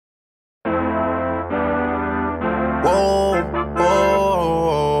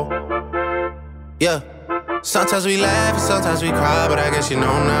Yeah. Sometimes we laugh and sometimes we cry, but I guess you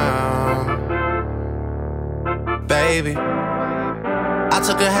know now. Baby, I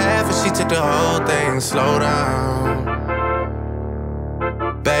took a half and she took the whole thing. Slow down.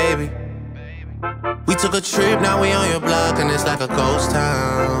 Baby, we took a trip, now we on your block and it's like a ghost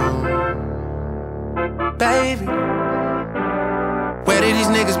town. Baby, where did these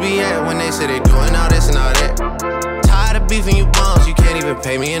niggas be at when they say they doing all this and all that? Tired of beefing you bums, you can't even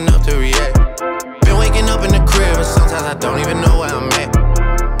pay me enough to react. Been waking up in the crib and sometimes I don't even know where I'm at.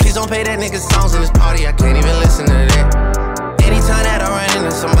 Please don't pay that nigga songs in this party, I can't even listen to that. Anytime that I run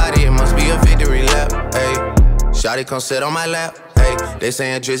into somebody, it must be a victory lap. Hey, shawty come sit on my lap. Hey, they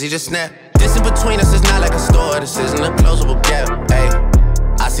saying Drizzy just snap. Distance between us is not like a store, this isn't a closable gap. Hey,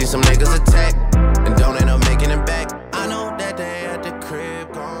 I see some niggas attack and don't end up making it back. I know that they at the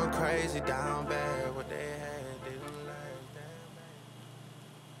crib going crazy down bad. What they had didn't like that.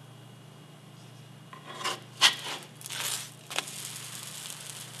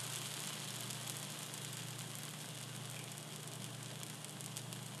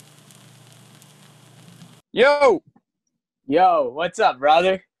 Yo, what's up,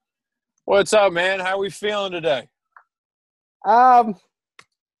 brother? What's up, man? How are we feeling today?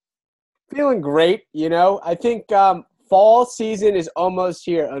 Feeling great, you know. I think fall season is almost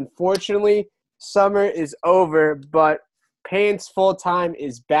here. Unfortunately, summer is over, but Pants Full Time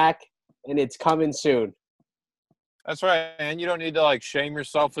is back, and it's coming soon. That's right, man. You don't need to, shame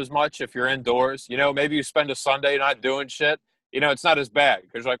yourself as much if you're indoors. You know, maybe you spend a Sunday not doing shit. You know, it's not as bad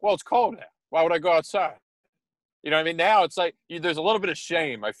because you're like, well, it's cold out. Why would I go outside? You know what I mean? Now it's like there's a little bit of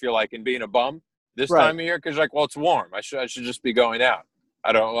shame, I feel like, in being a bum this time of year because you're like, well, it's warm. I should just be going out.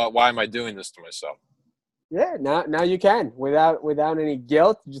 I don't. Why am I doing this to myself? Yeah, now you can without any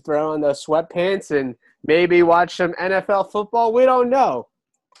guilt. Just throw on those sweatpants and maybe watch some NFL football. We don't know.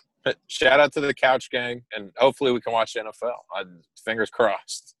 But shout out to the Couch Gang, and hopefully we can watch the NFL. Fingers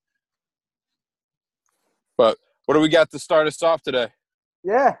crossed. But what do we got to start us off today?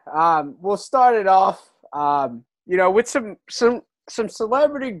 Yeah, we'll start it off. With some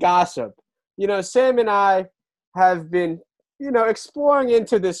celebrity gossip. You know, Sam and I have been, exploring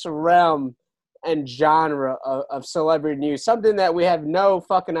into this realm and genre of celebrity news, something that we have no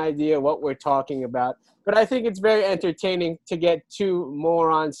fucking idea what we're talking about. But I think it's very entertaining to get two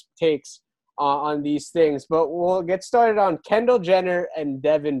morons' takes on these things. But we'll get started on Kendall Jenner and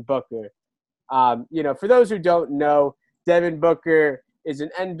Devin Booker. For those who don't know, Devin Booker is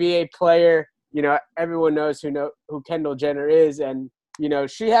an NBA player. You know, everyone knows who Kendall Jenner is. And,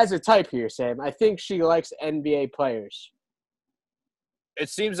 she has a type here, Sam. I think she likes NBA players. It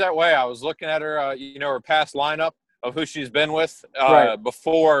seems that way. I was looking at her, her past lineup of who she's been with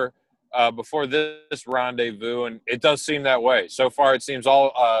before this rendezvous, and it does seem that way. So far, it seems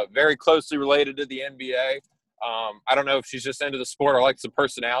all very closely related to the NBA. I don't know if she's just into the sport or likes the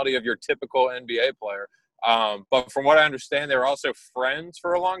personality of your typical NBA player. But from what I understand, they were also friends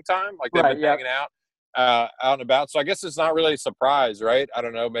for a long time. They've been hanging out and about. So I guess it's not really a surprise, right? I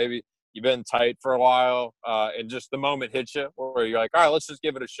don't know. Maybe you've been tight for a while, and just the moment hits you where you're like, all right, let's just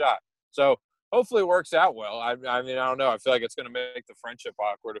give it a shot. So hopefully it works out well. I mean, I don't know. I feel like it's going to make the friendship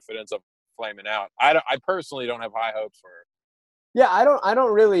awkward if it ends up flaming out. I personally don't have high hopes for her. Yeah, I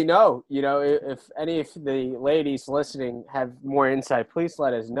don't really know. You know, if any of the ladies listening have more insight, please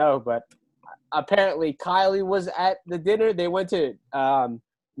let us know. But apparently Kylie was at the dinner. They went to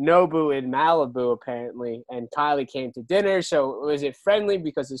Nobu in Malibu, apparently, and Kylie came to dinner. So was it friendly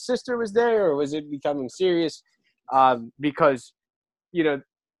because his sister was there, or was it becoming serious because,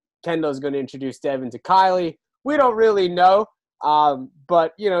 Kendall's going to introduce Devin to Kylie? We don't really know.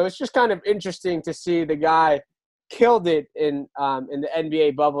 But, it's just kind of interesting to see the guy killed it in the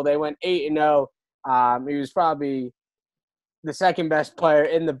NBA bubble. They went 8-0. He was probably the second best player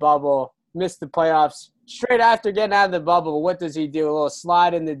in the bubble. Missed the playoffs. Straight after getting out of the bubble, what does he do? A little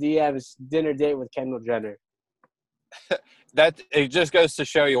slide in the DMs, dinner date with Kendall Jenner. It just goes to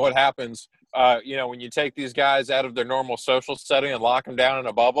show you what happens. When you take these guys out of their normal social setting and lock them down in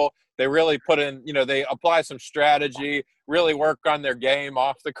a bubble, they really put in, they apply some strategy, really work on their game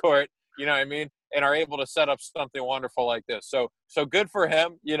off the court, you know what I mean? And are able to set up something wonderful like this. So good for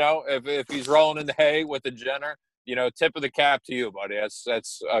him, if he's rolling in the hay with the Jenner, tip of the cap to you, buddy.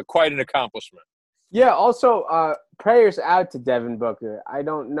 That's quite an accomplishment. Yeah, also prayers out to Devin Booker. I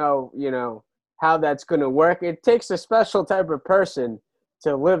don't know, how that's going to work. It takes a special type of person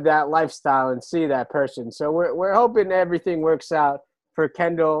to live that lifestyle and see that person. So we're hoping everything works out for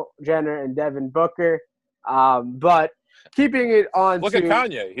Kendall Jenner and Devin Booker. But keeping it on Look at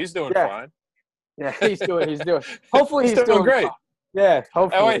Kanye. He's doing fine. Yeah, he's doing. Hopefully he's doing great. fine. Yeah,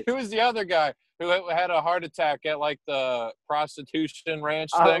 hopefully. Oh, wait, who was the other guy who had a heart attack at like the prostitution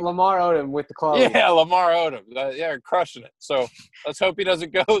ranch thing? Lamar Odom with the clothes. Yeah, Lamar Odom. Yeah, crushing it. So let's hope he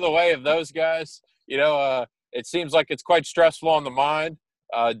doesn't go the way of those guys. It seems like it's quite stressful on the mind,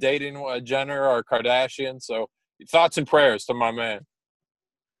 dating a Jenner or Kardashian. So thoughts and prayers to my man.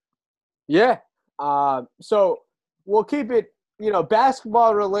 Yeah. So we'll keep it,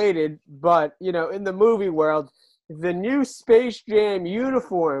 basketball related, but, in the movie world, the new Space Jam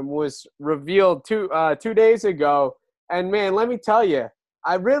uniform was revealed 2 days ago. And, man, let me tell you,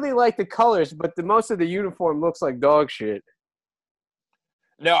 I really like the colors, but most of the uniform looks like dog shit.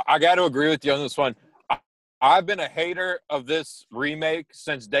 No, I got to agree with you on this one. I've been a hater of this remake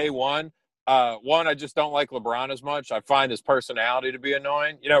since day one. One, I just don't like LeBron as much. I find his personality to be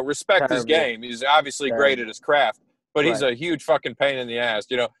annoying. Respect his game. He's obviously great at his craft, but he's a huge fucking pain in the ass.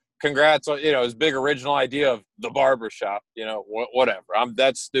 Congrats on, his big original idea of the barbershop, whatever.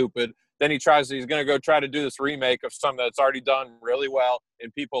 That's stupid. Then he's going to go try to do this remake of something that's already done really well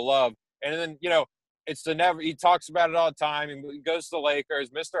and people love. And then, he talks about it all the time. He goes to the Lakers,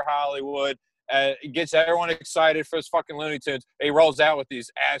 Mr. Hollywood, he gets everyone excited for his fucking Looney Tunes. He rolls out with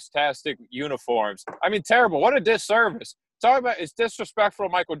these ass-tastic uniforms. I mean, terrible. What a disservice. It's disrespectful.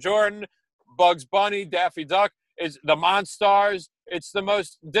 Michael Jordan, Bugs Bunny, Daffy Duck. It's the Monstars. It's the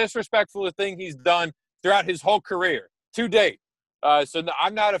most disrespectful thing he's done throughout his whole career to date. So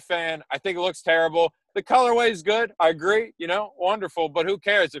I'm not a fan. I think it looks terrible. The colorway is good. I agree. Wonderful. But who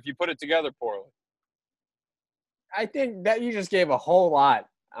cares if you put it together poorly? I think that you just gave a whole lot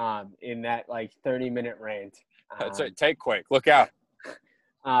in that 30-minute rant. That's it. Take Quake. Look out.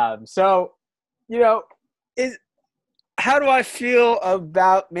 So, how do I feel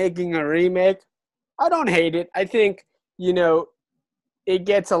about making a remake? I don't hate it. I think, it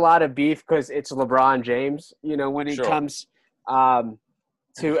gets a lot of beef because it's LeBron James, when it comes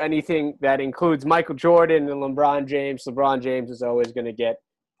to anything that includes Michael Jordan and LeBron James is always going to get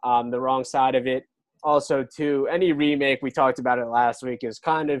the wrong side of it. Also, to any remake, we talked about it last week, is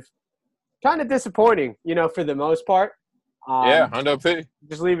kind of disappointing, for the most part. Yeah, $100.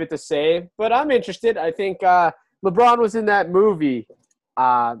 Just leave it the same. But I'm interested. I think LeBron was in that movie.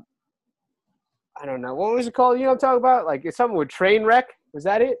 I don't know. What was it called? I'm talking about? It's something with Trainwreck. Was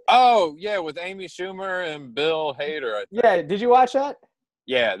that it? Oh, yeah, with Amy Schumer and Bill Hader, I think. Yeah, did you watch that?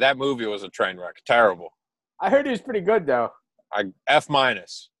 Yeah, that movie was a train wreck. Terrible. I heard it was pretty good, though. F-.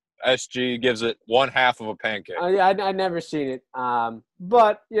 SG gives it 1/2 of a pancake. I never seen it.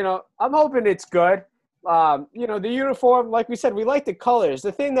 But, I'm hoping it's good. The uniform, like we said, we like the colors.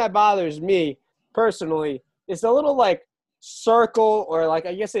 The thing that bothers me personally is the little, circle or, I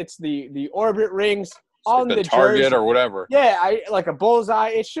guess it's the orbit rings on the target jersey. Or whatever. Yeah, like a bullseye.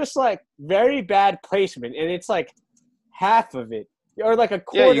 It's just, very bad placement, and it's, half of it. Or, a quarter.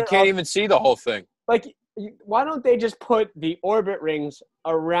 Yeah, you can't even see the whole thing. Why don't they just put the orbit rings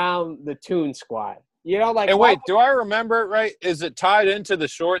around the Toon Squad? And wait, do I remember it right? Is it tied into the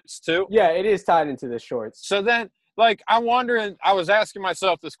shorts too? Yeah, it is tied into the shorts. So then, I'm wondering, I was asking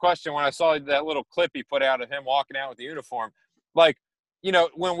myself this question when I saw that little clip he put out of him walking out with the uniform.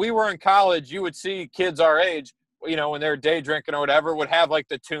 When we were in college, you would see kids our age, when they're day drinking or whatever, would have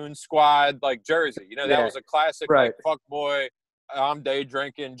the Toon Squad jersey. That was a classic fuck boy, I'm day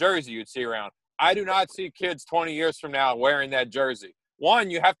drinking jersey you'd see around. I do not see kids 20 years from now wearing that jersey.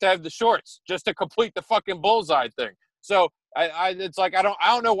 One, you have to have the shorts just to complete the fucking bullseye thing. So it's I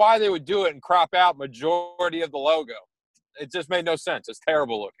don't know why they would do it and crop out majority of the logo. It just made no sense. It's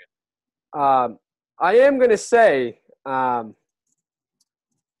terrible looking. I am going to say I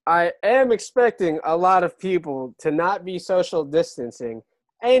am expecting a lot of people to not be social distancing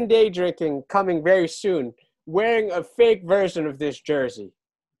and day drinking coming very soon, wearing a fake version of this jersey.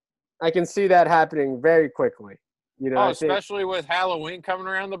 I can see that happening very quickly. Especially with Halloween coming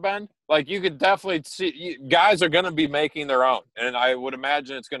around the bend. You could definitely see guys are going to be making their own, and I would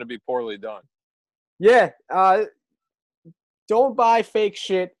imagine it's going to be poorly done. Yeah. Don't buy fake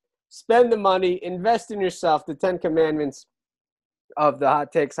shit. Spend the money. Invest in yourself. The 10 Commandments of the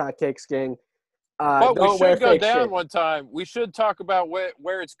Hot Takes Gang. But we should go down one time. We should talk about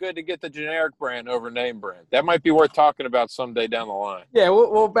where it's good to get the generic brand over name brand. That might be worth talking about someday down the line. Yeah,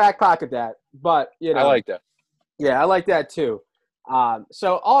 we'll back pocket that. But, I like that. Yeah, I like that too.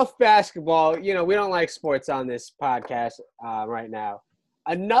 So off basketball, we don't like sports on this podcast right now.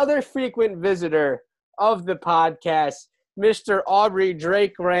 Another frequent visitor of the podcast, Mr. Aubrey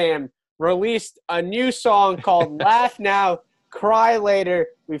Drake Graham, released a new song called Laugh Now, Cry Later.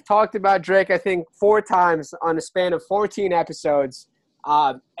 We've talked about Drake, I think, 4 times on a span of 14 episodes.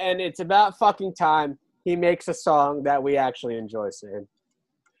 And it's about fucking time he makes a song that we actually enjoy, Sam.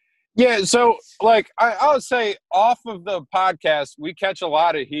 Yeah, so like I would say off of the podcast, we catch a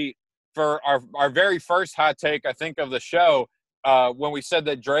lot of heat for our very first hot take, I think, of the show, when we said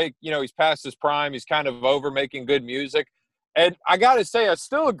that Drake, he's past his prime, he's kind of over making good music. And I gotta say, I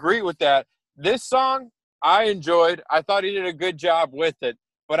still agree with that. This song I enjoyed. I thought he did a good job with it,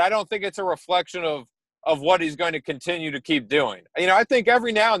 but I don't think it's a reflection of what he's going to continue to keep doing. I think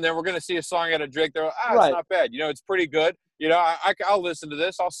every now and then we're going to see a song out of Drake. They're it's Right. not bad. It's pretty good. I'll listen to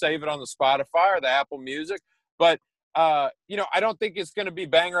this. I'll save it on the Spotify or the Apple Music. But, I don't think it's going to be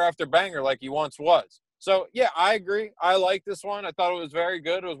banger after banger like he once was. So, yeah, I agree. I like this one. I thought it was very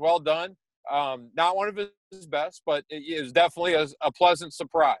good. It was well done. Not one of his best, but it was definitely a pleasant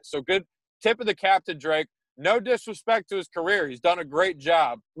surprise. So good tip of the cap to Drake. No disrespect to his career. He's done a great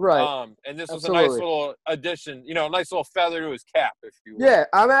job. Right. And this was a nice Absolutely. little addition, a nice little feather to his cap, if you will. Yeah,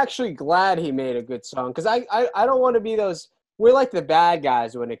 I'm actually glad he made a good song because I don't want to be those. We're like the bad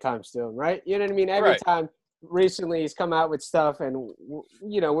guys when it comes to him, right? You know what I mean? Every Right. time recently he's come out with stuff, and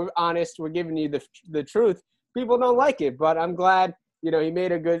we're honest, we're giving you the truth. People don't like it, but I'm glad he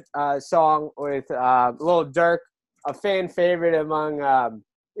made a good song with Lil Durk, a fan favorite among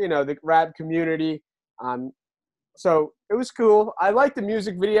the rap community. So it was cool. I liked the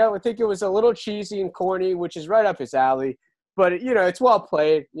music video. I think it was a little cheesy and corny, which is right up his alley. But, it's well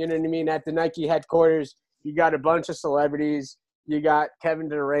played. You know what I mean? At the Nike headquarters, you got a bunch of celebrities. You got Kevin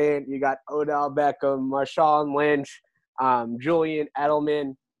Durant. You got Odell Beckham, Marshawn Lynch, Julian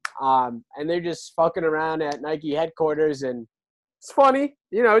Edelman. And they're just fucking around at Nike headquarters. And it's funny.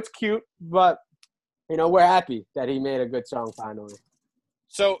 It's cute. But, we're happy that he made a good song finally.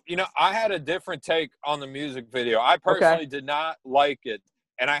 So, I had a different take on the music video. I personally did not like it.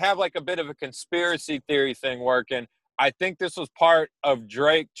 And I have like a bit of a conspiracy theory thing working. I think this was part of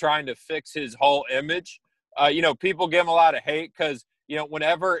Drake trying to fix his whole image. People give him a lot of hate because,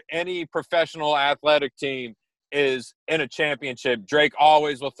 whenever any professional athletic team is in a championship, Drake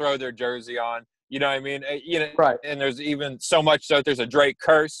always will throw their jersey on. You know what I mean? Right. And there's even so much so that there's a Drake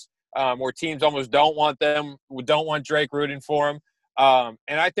curse where teams almost don't want Drake rooting for him.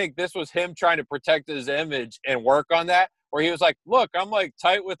 And I think this was him trying to protect his image and work on that, where he was like, look, I'm like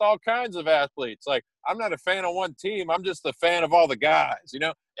tight with all kinds of athletes. Like, I'm not a fan of one team. I'm just a fan of all the guys, And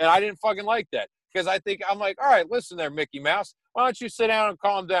I didn't fucking like that because I'm like, all right, listen there, Mickey Mouse. Why don't you sit down and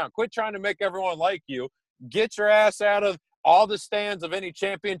calm down? Quit trying to make everyone like you. Get your ass out of all the stands of any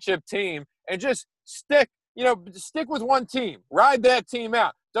championship team and just stick with one team. Ride that team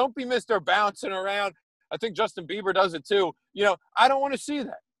out. Don't be Mr. Bouncing around. I think Justin Bieber does it too. I don't want to see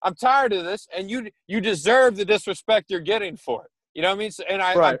that. I'm tired of this, and you deserve the disrespect you're getting for it. You know what I mean? And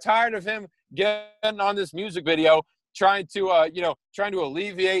I'm tired of him getting on this music video trying to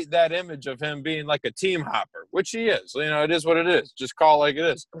alleviate that image of him being like a team hopper, which he is. It is what it is. Just call it like it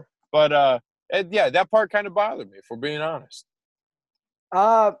is. But yeah, that part kind of bothered me, if we're being honest.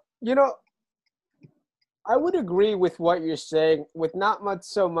 I would agree with what you're saying, with not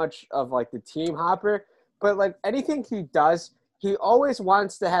so much of like the team hopper, but like anything he does, he always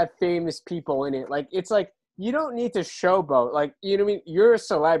wants to have famous people in it. Like, it's like, you don't need to showboat. Like, you know what I mean? You're a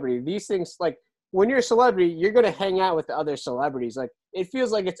celebrity. These things, like, when you're a celebrity, you're going to hang out with the other celebrities. Like, it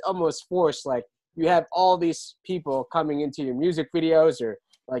feels like it's almost forced. Like, you have all these people coming into your music videos, or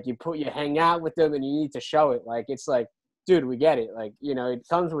like you hang out with them and you need to show it. Like, it's like, dude, we get it. Like, it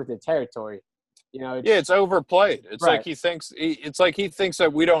comes with the territory. It's overplayed. It's right. like he thinks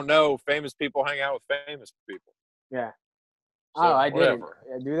that we don't know famous people hang out with famous people. Yeah. So, I didn't. whatever.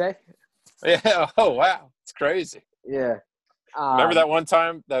 Yeah, do they? Yeah. Oh, wow. It's crazy. Yeah. Remember that one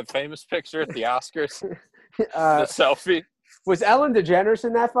time, that famous picture at the Oscars? The selfie? Was Ellen DeGeneres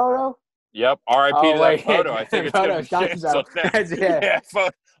in that photo? Yep. R.I.P. to that photo. I think it's going to be canceled now. Yeah.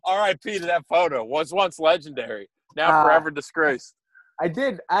 R.I.P. to that photo. Was once legendary. Now forever disgraced. I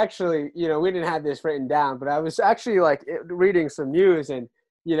did actually, we didn't have this written down, but I was actually like reading some news, and,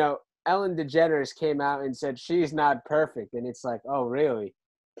 Ellen DeGeneres came out and said she's not perfect. And it's like, oh, really?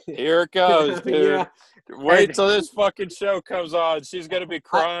 Here it goes, dude. Yeah. Wait till this fucking show comes on. She's going to be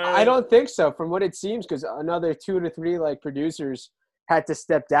crying. I don't think so, from what it seems, because another 2 to 3 like producers had to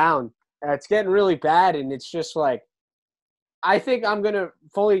step down. It's getting really bad, and it's just like, I think I'm going to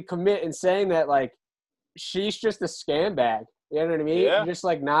fully commit in saying that, like, she's just a scam bag. You know what I mean? Yeah. Just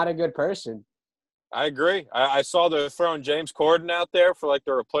like not a good person. I agree. I saw they're throwing James Corden out there for like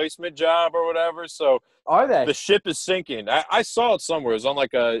the replacement job or whatever. So are they? The ship is sinking. I saw it somewhere. It was on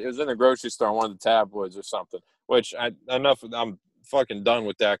it was in the grocery store on one of the tabloids or something. Which I'm fucking done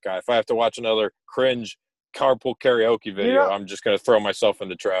with that guy. If I have to watch another cringe carpool karaoke video, I'm just gonna throw myself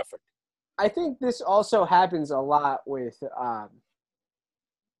into traffic. I think this also happens a lot with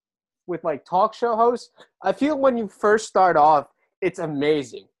with like talk show hosts, I feel when you first start off, it's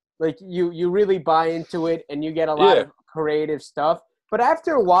amazing. Like you really buy into it and you get a lot of creative stuff. But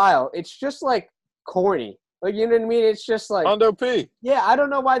after a while, it's just like corny. Like, you know what I mean? It's just like Hondo P. Yeah, I don't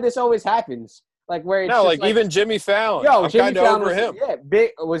know why this always happens. Like where it's No, just like even Jimmy Fallon. Yo, I'm Jimmy kind of Fallon over him. Yeah,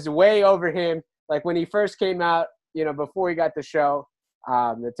 was way over him. Like when he first came out, you know, before he got the show,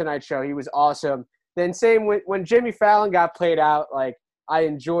 the Tonight Show, he was awesome. Then same when Jimmy Fallon got played out, like I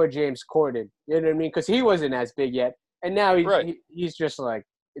enjoy James Corden. You know what I mean? Because he wasn't as big yet, and now he's just like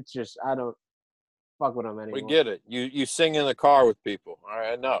it's just I don't fuck with him anymore. We get it. You sing in the car with people. All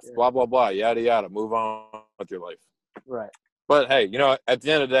right, enough. Yeah. Blah blah blah. Yada yada. Move on with your life. Right. But hey, you know, at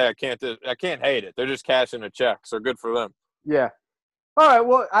the end of the day, I can't hate it. They're just cashing a check, so good for them. Yeah. All right.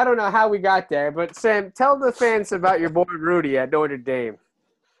 Well, I don't know how we got there, but Sam, tell the fans about your boy Rudy at Notre Dame.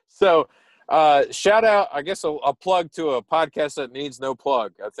 So, shout out, I guess a plug to a podcast that needs no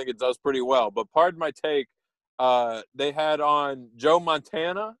plug. I think it does pretty well. But pardon my take. They had on Joe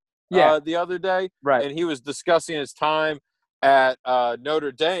Montana the other day, right? And he was discussing his time at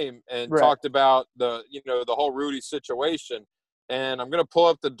Notre Dame and talked about the whole Rudy situation. And I'm going to pull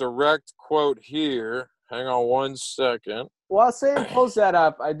up the direct quote here. Hang on one second. While Sam pulls that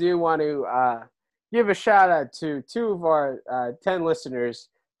up, I do want to give a shout-out to 2 of our 10 listeners,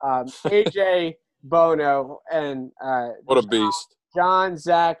 AJ Bono and what a beast. John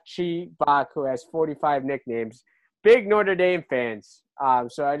Zach Chi Bach, who has 45 nicknames. Big Notre Dame fans.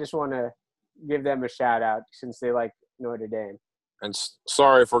 So I just want to give them a shout-out since they like Notre Dame. And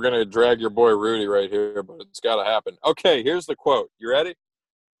sorry if we're going to drag your boy Rudy right here, but it's got to happen. Okay, here's the quote. You ready?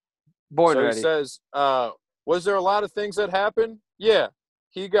 Ready. He says, was there a lot of things that happened? Yeah.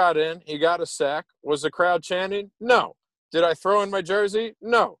 He got in. He got a sack. Was the crowd chanting? No. Did I throw in my jersey?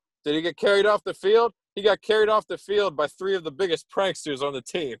 No. Did he get carried off the field? He got carried off the field by 3 of the biggest pranksters on the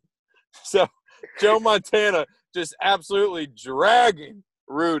team. So Joe Montana just absolutely dragging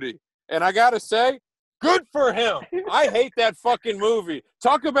Rudy. And I got to say, good for him. I hate that fucking movie.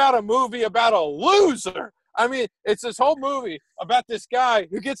 Talk about a movie about a loser. I mean, it's this whole movie about this guy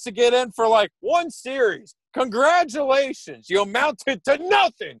who gets to get in for like 1 series. Congratulations. You amounted to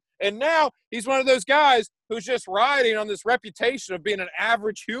nothing. And now he's one of those guys who's just riding on this reputation of being an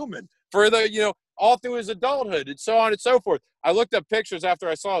average human for all through his adulthood and so on and so forth. I looked up pictures after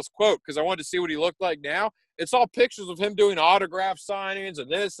I saw his quote because I wanted to see what he looked like now. It's all pictures of him doing autograph signings and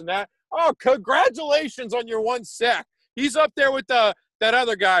this and that. Oh, congratulations on your 1 sack. He's up there with that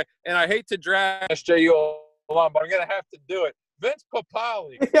other guy, and I hate to drag SJU along, but I'm going to have to do it. Vince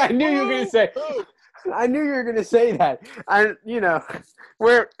Papale. I knew you were going to say. I knew you were going to say that.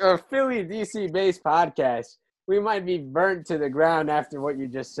 We're a Philly, DC-based podcast. We might be burnt to the ground after what you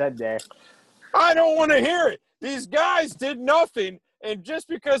just said there. I don't want to hear it. These guys did nothing, and just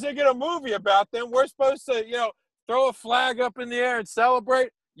because they get a movie about them, we're supposed to, throw a flag up in the air and celebrate.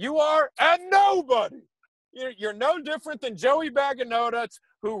 You are a nobody. You're no different than Joey Bag of No-Nuts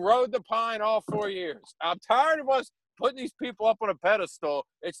who rode the pine all 4 years. I'm tired of us putting these people up on a pedestal.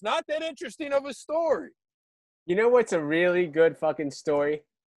 It's not that interesting of a story. You know what's a really good fucking story?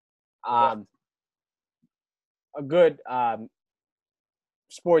 A good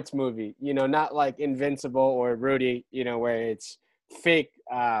sports movie. Not like Invincible or Rudy, where it's fake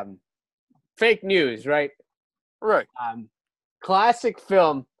news, right? Right. Classic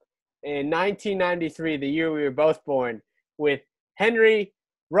film in 1993, the year we were both born, with Henry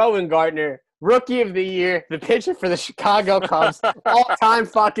Rowengartner, Rookie of the Year, the pitcher for the Chicago Cubs, all-time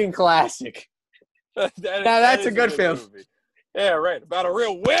fucking classic. That's a good film. Movie. Yeah, right. About a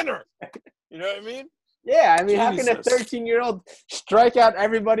real winner. You know what I mean? Yeah, I mean, how can a 13-year-old strike out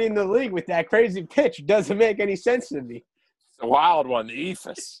everybody in the league with that crazy pitch? Doesn't make any sense to me. It's a wild one, the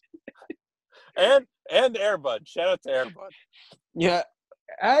Ephus. and Airbud. Shout out to Airbud. Yeah.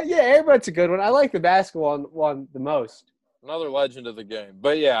 Airbud's a good one. I like the basketball one the most. Another legend of the game.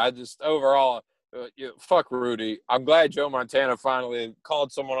 But, yeah, I just overall, fuck Rudy. I'm glad Joe Montana finally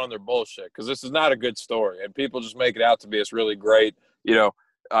called someone on their bullshit because this is not a good story. And people just make it out to be this really great,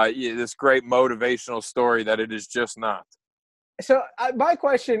 this great motivational story that it is just not. So my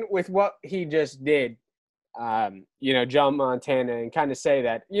question with what he just did, John Montana, and kind of say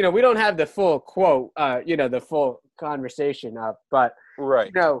that, we don't have the full quote, the full conversation up, but,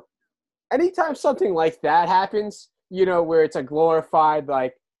 right. Anytime something like that happens, where it's a glorified,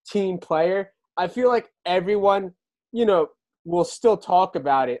 like, team player, I feel like everyone, will still talk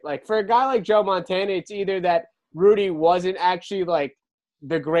about it. Like, for a guy like Joe Montana, it's either that Rudy wasn't actually, like,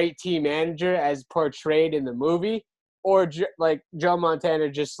 the great team manager as portrayed in the movie, or, like, Joe Montana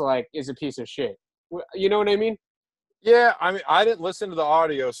just, like, is a piece of shit. You know what I mean? Yeah, I mean, I didn't listen to the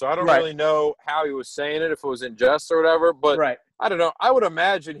audio, so I don't Right. really know how he was saying it, if it was in jest or whatever. But Right. I don't know. I would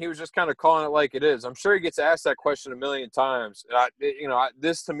imagine he was just kind of calling it like it is. I'm sure he gets asked that question a million times.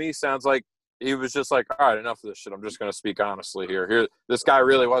 This to me sounds like he was just like, all right, enough of this shit. I'm just going to speak honestly here. This guy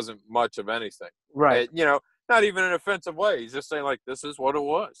really wasn't much of anything. Right. Not even in an offensive way. He's just saying, like, this is what it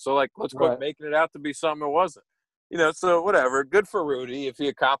was. So, like, let's quit Right. making it out to be something it wasn't. So whatever. Good for Rudy if he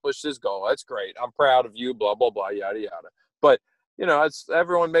accomplished his goal. That's great. I'm proud of you, blah, blah, blah, yada, yada. But, it's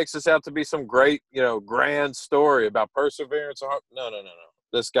everyone makes this out to be some great, grand story about perseverance. No.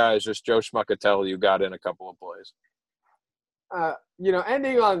 This guy is just Joe Schmuckatelli who got in a couple of plays.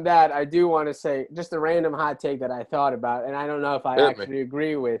 Ending on that, I do want to say just a random hot take that I thought about, and I don't know if I actually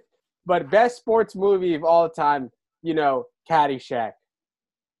agree with, but best sports movie of all time, Caddyshack.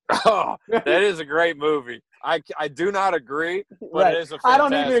 Oh, that is a great movie. I do not agree, but Right. it is a fantastic I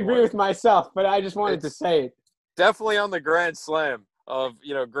don't even agree one. with myself, but I just wanted to say it. Definitely on the grand slam of,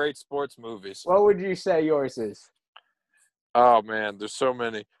 great sports movies. What would you say yours is? Oh, man, there's so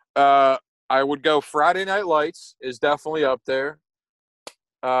many. I would go Friday Night Lights is definitely up there.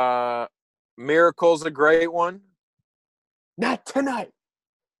 Miracle's a great one. Not tonight.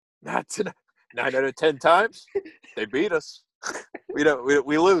 9 out of 10 times, they beat us.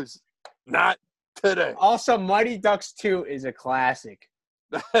 We lose. Not today. Also, Mighty Ducks 2 is a classic.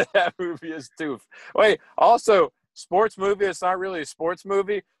 That movie is too. Wait, also, sports movie. It's not really a sports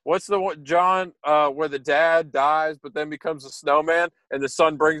movie. What's the one, John, where the dad dies but then becomes a snowman and the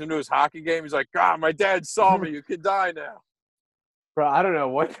son brings him to his hockey game? He's like, God, my dad saw me. You can die now. Bro, I don't know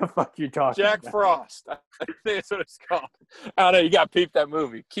what the fuck you're talking Jack about. Frost. I think that's what it's called. I don't know. You got to peep that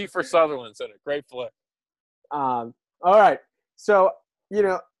movie. Kiefer Sutherland's in it. Great flick. All right. So,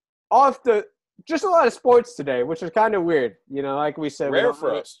 just a lot of sports today, which is kind of weird. Like we said. Rare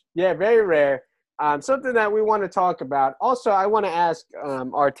for us. Yeah, very rare. Something that we want to talk about. Also, I want to ask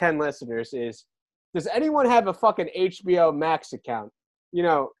our 10 listeners is, does anyone have a fucking HBO Max account?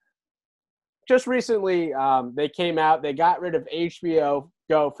 Just recently they came out. They got rid of HBO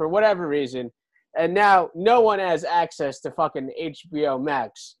Go for whatever reason. And now no one has access to fucking HBO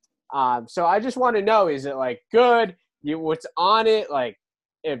Max. So I just want to know, is it like good? What's on it? Like,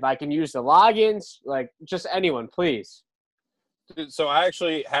 if I can use the logins, like just anyone, please. So I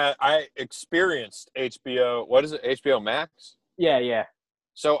experienced HBO. What is it? HBO Max? Yeah.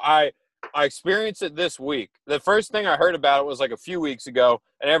 So I experienced it this week. The first thing I heard about it was like a few weeks ago,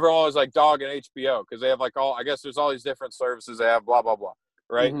 and everyone was like dogging HBO because they have like I guess there's all these different services they have, blah, blah, blah,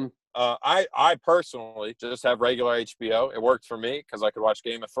 right? Mm-hmm. I personally just have regular HBO. It worked for me because I could watch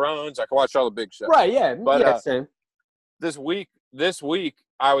Game of Thrones. I could watch all the big shows. Right, yeah. But same. This week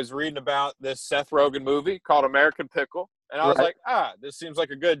I was reading about this Seth Rogen movie called American Pickle, and I was like, this seems like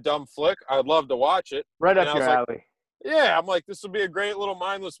a good dumb flick. I'd love to watch it. Right and up your alley. Yeah, I'm like, this will be a great little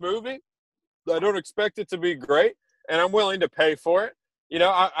mindless movie. I don't expect it to be great, and I'm willing to pay for it.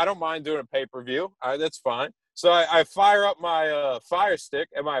 I don't mind doing a pay-per-view. That's fine. So I fire up my Fire Stick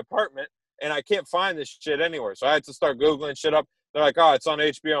at my apartment, and I can't find this shit anywhere. So I had to start Googling shit up. They're like, oh, it's on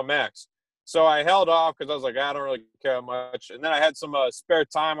HBO Max. So I held off because I was like, I don't really care much. And then I had some spare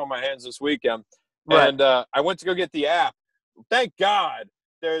time on my hands this weekend. Right. And I went to go get the app. Thank God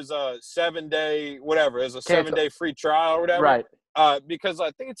there's a 7-day, whatever. There's a 7-day free trial or whatever. Right. Because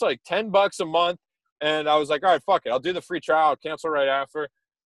I think it's like $10 a month. And I was like, all right, fuck it. I'll do the free trial. I'll cancel right after.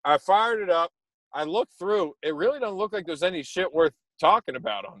 I fired it up. I looked through. It really doesn't look like there's any shit worth talking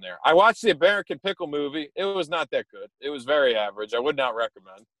about on there. I watched the American Pickle movie. It was not that good. It was very average. I would not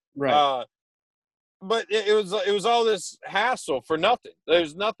recommend. Right. But it was all this hassle for nothing.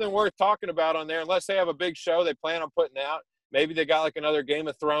 There's nothing worth talking about on there unless they have a big show they plan on putting out. Maybe they got like another Game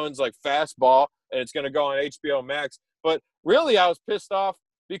of Thrones like Fastball and it's going to go on HBO Max. But really, I was pissed off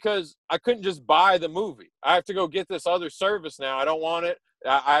because I couldn't just buy the movie. I have to go get this other service now. I don't want it.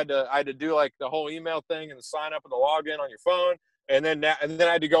 I had to do like the whole email thing and the sign up and the login on your phone, and then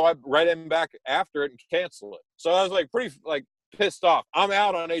I had to go right in back after it and cancel it. So I was like pretty like pissed off. I'm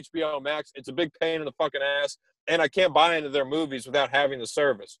out on HBO Max. It's a big pain in the fucking ass, and I can't buy into their movies without having the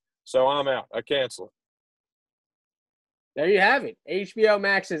service. So I'm out. I cancel it. There you have it. HBO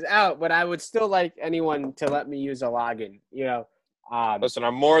Max is out, but I would still like anyone to let me use a login. Listen,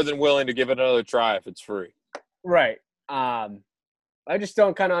 I'm more than willing to give it another try if it's free. Right. I just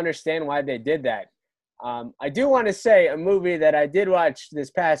don't kind of understand why they did that. I do want to say a movie that I did watch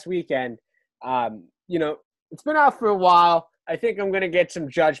this past weekend. It's been out for a while. I think I'm going to get some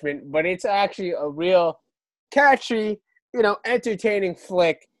judgment, but it's actually a real catchy, entertaining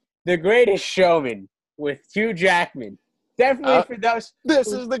flick. The Greatest Showman with Hugh Jackman. Definitely for those. This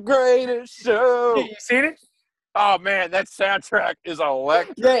is the greatest show. You seen it? Oh man, that soundtrack is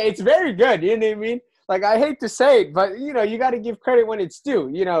electric. Yeah, it's very good. You know what I mean? Like, I hate to say it, but, you got to give credit when it's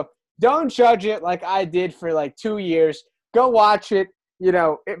due. Don't judge it like I did for like 2 years. Go watch it.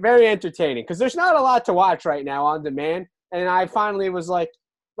 Very entertaining because there's not a lot to watch right now on demand. And I finally was like,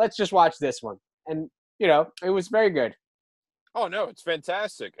 let's just watch this one. And, it was very good. Oh no, it's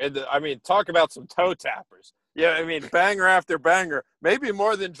fantastic. And I mean, talk about some toe tappers. Yeah, I mean, banger after banger, maybe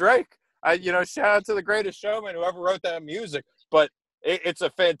more than Drake. Shout out to the Greatest Showman, whoever wrote that music. But it's a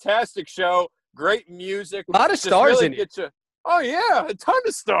fantastic show, great music. A lot of stars really in it. Oh yeah, a ton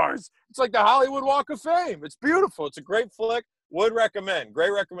of stars. It's like the Hollywood Walk of Fame. It's beautiful. It's a great flick. Would recommend.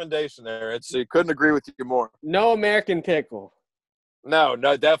 Great recommendation there. Couldn't agree with you more. No American Pickle. No,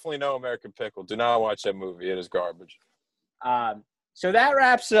 definitely no American Pickle. Do not watch that movie. It is garbage. So that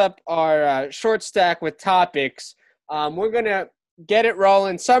wraps up our short stack with topics. We're going to get it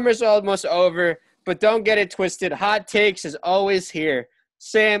rolling. Summer's almost over, but don't get it twisted. Hot takes is always here.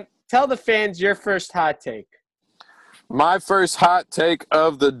 Sam, tell the fans your first hot take. My first hot take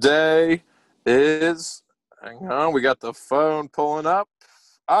of the day is, hang on, we got the phone pulling up.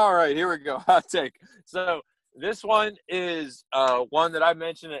 All right, here we go. Hot take. So this one is one that I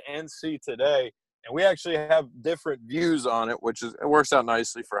mentioned at NC today, and we actually have different views on it, it works out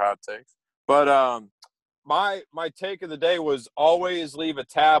nicely for hot takes. But my take of the day was always leave a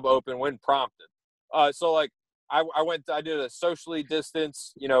tab open when prompted. So like I did a socially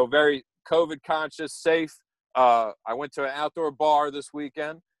distanced, very COVID conscious, safe. I went to an outdoor bar this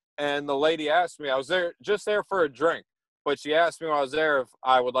weekend, and the lady asked me, I was just there for a drink, but she asked me while I was there if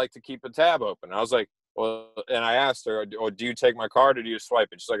I would like to keep a tab open. I was like, well, and I asked her, do you take my card or do you swipe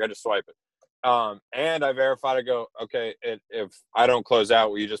it? She's like, I just swipe it. And I verified, I go, okay, if I don't close out,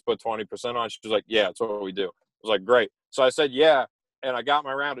 will you just put 20% on? She was like, yeah, that's what we do. I was like, great. So I said, yeah. And I got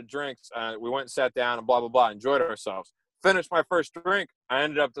my round of drinks. We went and sat down and blah, blah, blah, enjoyed ourselves. Finished my first drink. I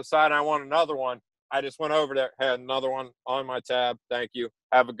ended up deciding I want another one. I just went over there, had another one on my tab. Thank you.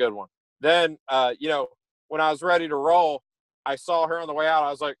 Have a good one. Then, when I was ready to roll, I saw her on the way out.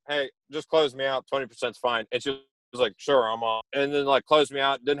 I was like, hey, just close me out. 20% is fine. And she was like, sure, I'm on. And then closed me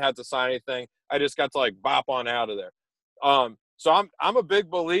out. Didn't have to sign anything. I just got to bop on out of there. So I'm a big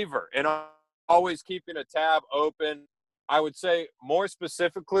believer in always keeping a tab open. I would say more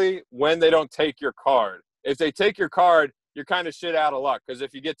specifically when they don't take your card. If they take your card, you're kind of shit out of luck. Because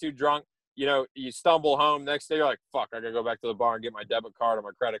if you get too drunk, you stumble home. Next day, you're like, fuck, I got to go back to the bar and get my debit card or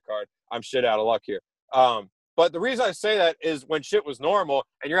my credit card. I'm shit out of luck here. But the reason I say that is when shit was normal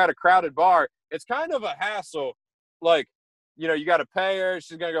and you're at a crowded bar, it's kind of a hassle. You got to pay her.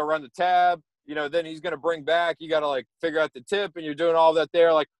 She's going to go run the tab. Then he's going to bring back. You got to figure out the tip, and you're doing all that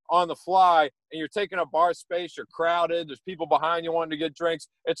there on the fly, and you're taking up bar space. You're crowded. There's people behind you wanting to get drinks.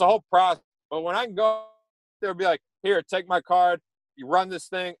 It's a whole process. But when I can go there and be like, here, take my card. You run this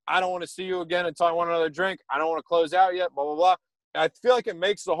thing. I don't want to see you again until I want another drink. I don't want to close out yet, blah, blah, blah. I feel like it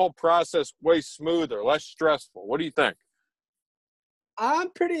makes the whole process way smoother, less stressful. What do you think? I'm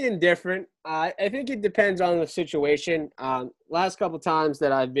pretty indifferent. I think it depends on the situation. Last couple times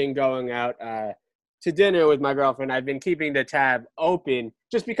that I've been going out to dinner with my girlfriend, I've been keeping the tab open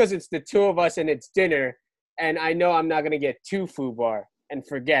just because it's the two of us and it's dinner, and I know I'm not going to get too FUBAR and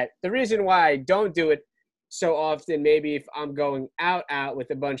forget. The reason why I don't do it so often, maybe if I'm going out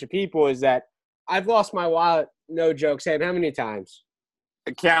with a bunch of people, is that I've lost my wallet, no joke. Sam, how many times?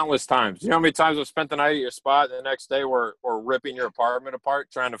 Countless times. You know how many times I've spent the night at your spot and the next day we're ripping your apartment apart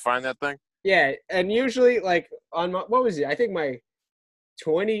trying to find that thing? Yeah, and usually on my, what was it? I think my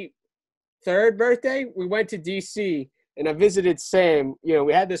 23rd birthday, we went to D.C. and I visited Sam.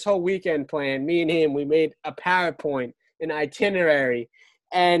 We had this whole weekend planned. Me and him, we made a PowerPoint, an itinerary.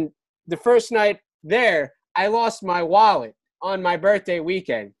 And the first night there, I lost my wallet on my birthday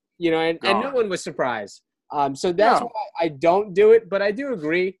weekend, and no one was surprised. So that's why I don't do it, but I do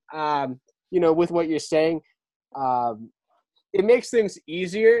agree, with what you're saying. It makes things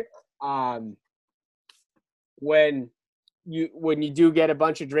easier when you do get a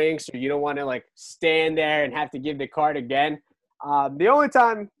bunch of drinks or you don't want to stand there and have to give the card again. The only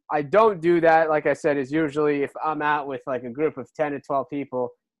time I don't do that, like I said, is usually if I'm out with a group of 10 to 12 people,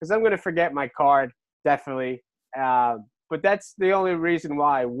 because I'm going to forget my card, definitely. But that's the only reason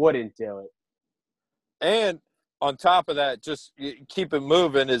why I wouldn't do it. And on top of that, just keep it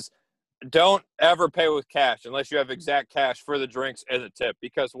moving is don't ever pay with cash unless you have exact cash for the drinks and the tip,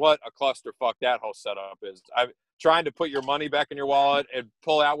 because what a clusterfuck that whole setup is. I'm trying to put your money back in your wallet and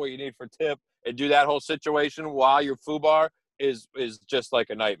pull out what you need for tip and do that whole situation while you're FUBAR is just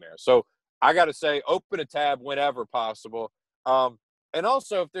like a nightmare. So I got to say, open a tab whenever possible. And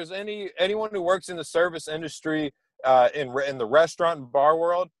also, if there's anyone who works in the service industry, in the restaurant and bar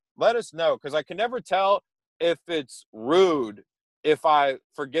world, let us know, because I can never tell if it's rude if I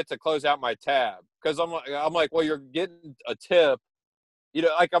forget to close out my tab. Because I'm like, well, you're getting a tip.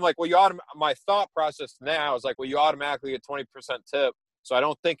 Like I'm like, well, my thought process now is like, well, you automatically get 20% tip, so I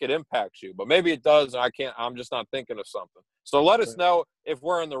don't think it impacts you. But maybe it does, and I'm just not thinking of something. So let us know if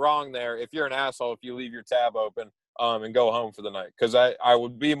we're in the wrong there. If you're an asshole, if you leave your tab open and go home for the night, because I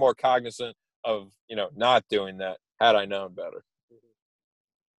would be more cognizant of not doing that had I known better.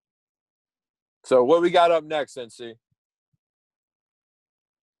 So what we got up next, NC?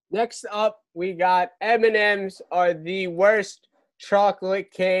 Next up, we got M&M's are the worst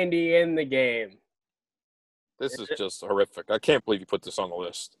chocolate candy in the game. This is just horrific. I can't believe you put this on the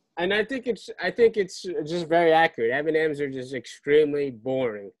list. And I think it's just very accurate. M&M's are just extremely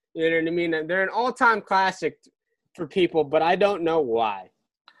boring. You know what I mean? They're an all-time classic for people, but I don't know why.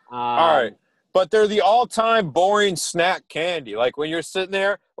 All right. But they're the all-time boring snack candy. Like when you're sitting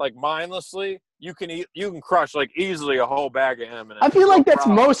there, like mindlessly, you can crush like easily a whole bag of M&M's. I feel like that's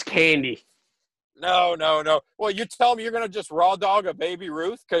most candy. No. Well, you tell me you're gonna just raw dog a Baby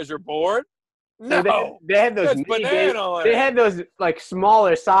Ruth because you're bored? No, they had those they had those like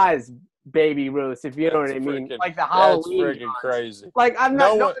smaller size Baby Ruths, if you know what I mean, like the Halloween. That's freaking crazy. Like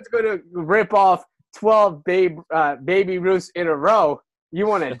no one's gonna rip off 12 Baby Ruths in a row. You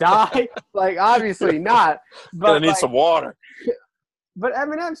want to die? Like obviously not. But gonna need some water. But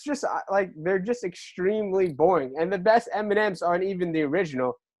M&M's just they're just extremely boring, and the best M&M's aren't even the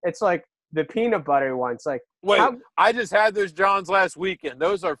original. It's like the peanut butter ones. Like wait, I just had those Johns last weekend.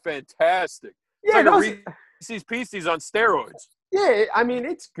 Those are fantastic. Yeah, it's like a Reese's Pieces on steroids. Yeah, I mean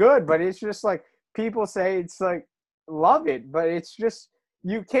it's good, but it's just like people say it's like love it, but it's just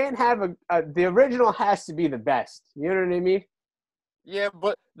you can't have the original has to be the best. You know what I mean? Yeah,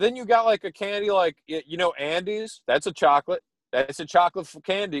 but then you got like a candy like Andes. That's a chocolate. That's a chocolate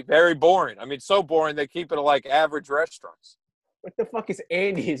candy. Very boring. I mean, so boring they keep it at like average restaurants. What the fuck is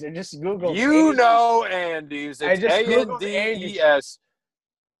Andes? I just Googled Andes. Know Andes. It's Andes.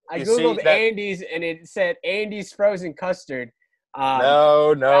 I Googled Andes and it said Andes frozen custard.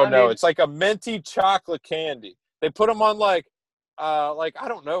 No. It's like a minty chocolate candy. They put them on like I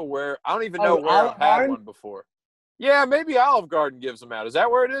don't know where. I don't even know where I've had one before. Yeah, maybe Olive Garden gives them out. Is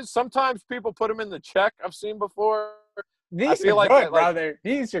that where it is? Sometimes people put them in the check. I've seen before. These are good, brother.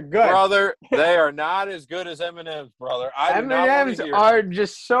 These are good. Brother, they are not as good as M&M's, brother. M&M's are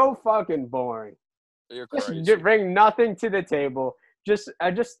just so fucking boring. You're crazy. Just bring nothing to the table. I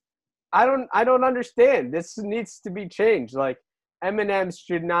don't understand. This needs to be changed. Like M&M's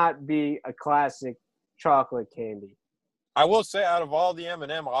should not be a classic chocolate candy. I will say, out of all the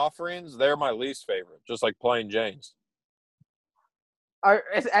M&M offerings, they're my least favorite. Just like plain Jane's.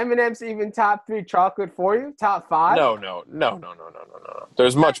 Is M&M's even top 3 chocolate for you? Top 5? No.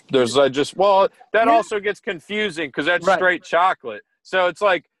 That also gets confusing because that's straight chocolate. So it's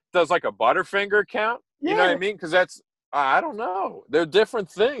like, does like a Butterfinger count? You know what I mean? Because that's, I don't know. They're different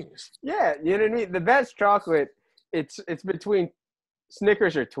things. Yeah, you know what I mean? The best chocolate, it's between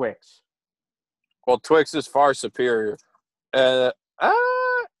Snickers or Twix. Well, Twix is far superior. And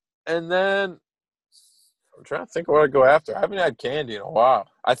then I'm trying to think of what I'd go after. I haven't had candy in a while.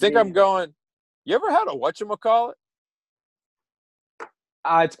 I think I'm going. You ever had a whatchamacallit?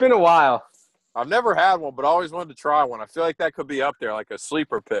 It's been a while. I've never had one, but I always wanted to try one. I feel like that could be up there, like a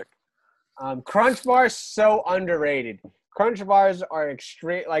sleeper pick. Crunch Bars so underrated. Crunch Bars are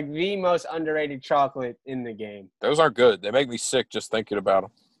the most underrated chocolate in the game. Those aren't good. They make me sick just thinking about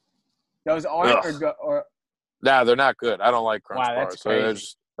them. Those aren't or nah, they're not good. I don't like Crunch Bars. That's crazy.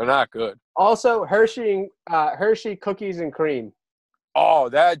 So they're not good. Also, Hershey cookies and cream. Oh,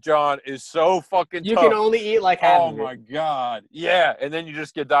 that, John, is so fucking tough. You can only eat like half of it. Oh, my God. Yeah, and then you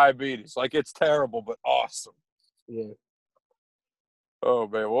just get diabetes. Like, it's terrible, but awesome. Yeah. Oh,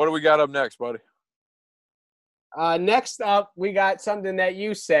 man. What do we got up next, buddy? Next up, we got something that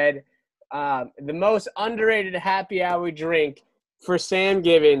you said. The most underrated happy hour drink for Sam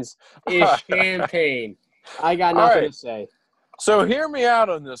Givens is champagne. I got nothing to say. So hear me out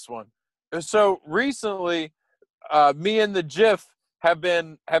on this one. So recently, me and the GIF have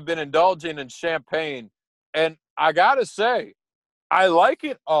been indulging in champagne, and I gotta say, I like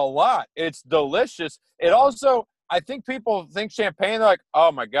it a lot. It's delicious. It also, I think people think champagne, they're like,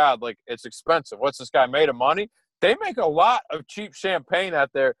 oh my God, like it's expensive. What's this guy made of money? They make a lot of cheap champagne out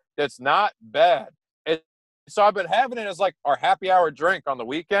there that's not bad. So I've been having it as like our happy hour drink on the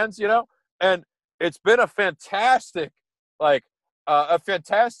weekends, and it's been a fantastic,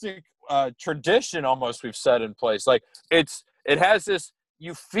 tradition almost we've set in place. Like it's It has this,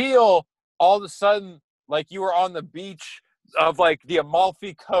 you feel all of a sudden like you were on the beach of like the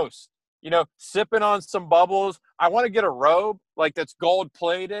Amalfi Coast, sipping on some bubbles. I want to get a robe like that's gold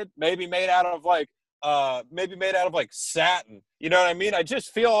plated, maybe made out of like satin. You know what I mean? I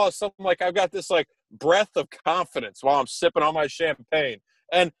just feel all of a sudden like I've got this like breath of confidence while I'm sipping on my champagne.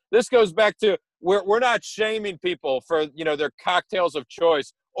 And this goes back to we're not shaming people for, their cocktails of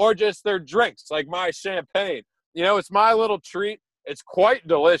choice or just their drinks like my champagne. It's my little treat. It's quite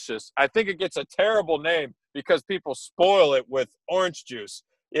delicious. I think it gets a terrible name because people spoil it with orange juice.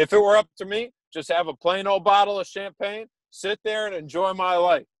 If it were up to me, just have a plain old bottle of champagne, sit there and enjoy my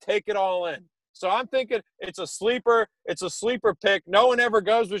life. Take it all in. So I'm thinking it's a sleeper. It's a sleeper pick. No one ever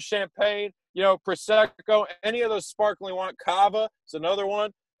goes with champagne, Prosecco, any of those sparkling wine. Cava is another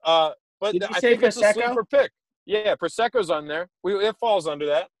one. But Did you I say think it's a Prosecco? sleeper pick. Yeah, Prosecco's on there. It falls under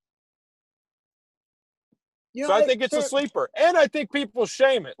that. So I think it's a sleeper. And I think people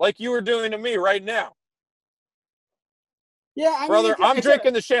shame it like you were doing to me right now. Yeah, I Brother, mean, I'm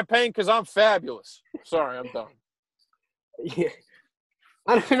drinking the champagne because I'm fabulous. Sorry, I'm done. Yeah.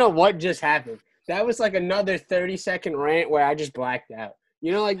 I don't know what just happened. That was like another 30-second rant where I just blacked out.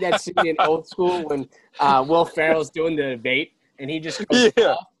 Like that scene in Old School when Will Ferrell's doing the debate and he just goes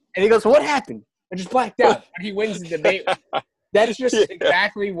off and he goes, "What happened? I just blacked out." But he wins the debate. That's just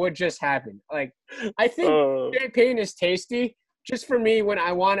exactly what just happened. Like, I think champagne is tasty. Just for me, when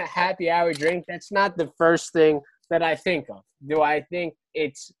I want a happy hour drink, that's not the first thing that I think of. Do I think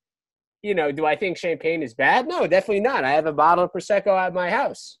it's, do I think champagne is bad? No, definitely not. I have a bottle of Prosecco at my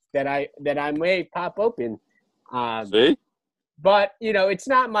house that I may pop open. See? But, it's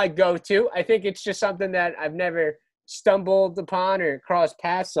not my go-to. I think it's just something that I've never stumbled upon or crossed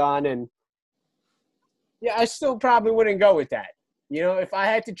paths on. And, yeah, I still probably wouldn't go with that. If I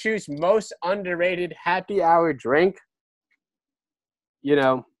had to choose most underrated happy hour drink,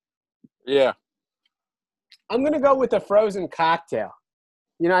 Yeah. I'm going to go with a frozen cocktail.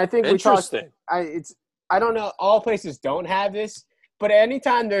 I think interesting. I don't know. All places don't have this, but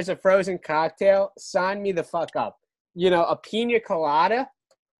anytime there's a frozen cocktail, sign me the fuck up. A pina colada.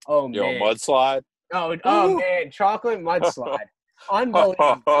 Oh man. Mudslide. Oh man, chocolate mudslide.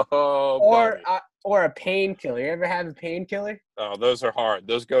 Unbelievable. Or a painkiller. You ever have a painkiller? Oh, those are hard.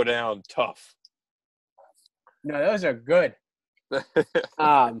 Those go down tough. No, those are good.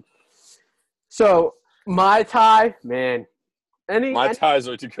 So Mai Tai, man. Mai Tais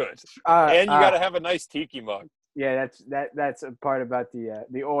are too good. And you got to have a nice tiki mug. Yeah, that's a part about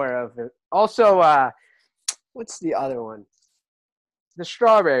the aura of it. Also, what's the other one? The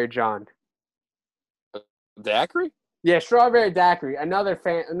strawberry John. Daiquiri? Yeah, strawberry daiquiri. Another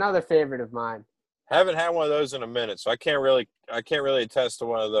favorite of mine. Haven't had one of those in a minute, so I can't really attest to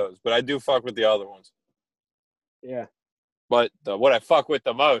one of those. But I do fuck with the other ones. Yeah. But what I fuck with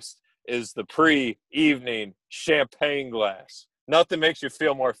the most is the pre-evening champagne glass. Nothing makes you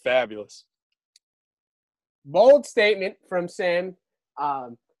feel more fabulous. Bold statement from Sam.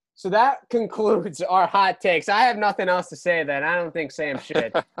 So that concludes our hot takes. I have nothing else to say then. I don't think Sam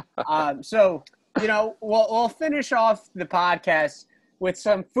should. So, we'll finish off the podcast with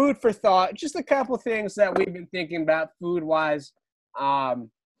some food for thought. Just a couple things that we've been thinking about food-wise. And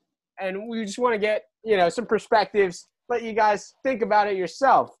we just want to get, some perspectives. Let you guys think about it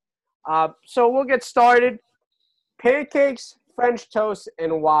yourself. So we'll get started. Pancakes, French toast,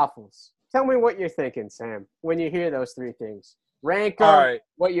 and waffles. Tell me what you're thinking, Sam, when you hear those three things. Rank them, right.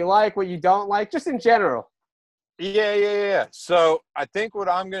 What you like, what you don't like, just in general. Yeah. So I think what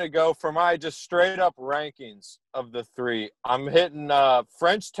I'm going to go for my just straight up rankings of the three, I'm hitting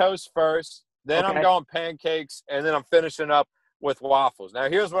French toast first, then I'm going pancakes, and then I'm finishing up with waffles. Now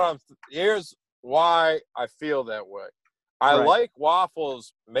here's why I feel that way. I like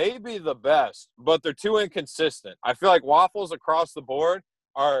waffles maybe the best, but they're too inconsistent. I feel like waffles across the board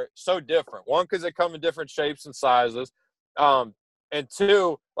are so different. One, because they come in different shapes and sizes. And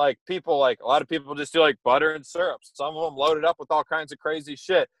two, a lot of people just do like butter and syrup. Some of them loaded up with all kinds of crazy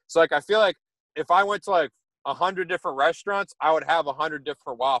shit. So I feel like if I went to 100 different restaurants, I would have 100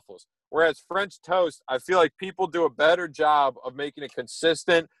 different waffles. Whereas French toast, I feel like people do a better job of making a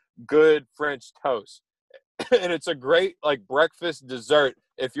consistent, good French toast. And it's a great breakfast dessert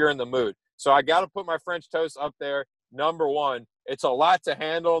if you're in the mood. So I got to put my French toast up there. Number one, it's a lot to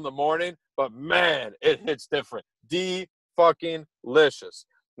handle in the morning, but man, it hits different. Fucking-licious.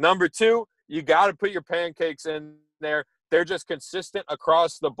 Number two, you got to put your pancakes in there. They're just consistent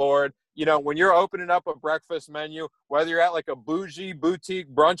across the board. When you're opening up a breakfast menu, whether you're at a bougie boutique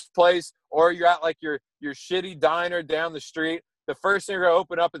brunch place or you're at your shitty diner down the street, the first thing you're going to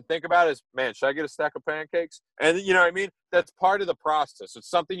open up and think about is, man, should I get a stack of pancakes? And you know what I mean? That's part of the process. It's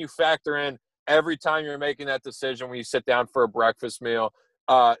something you factor in every time you're making that decision when you sit down for a breakfast meal.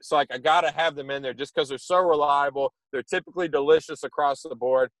 So, like, I got to have them in there just because they're so reliable. They're typically delicious across the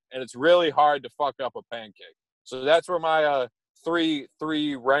board, and it's really hard to fuck up a pancake. So that's where my three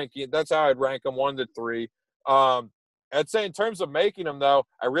ranking, that's how I'd rank them, 1 to 3. I'd say in terms of making them, though,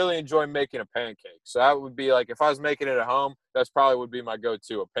 I really enjoy making a pancake. So that would be like, if I was making it at home, that's probably would be my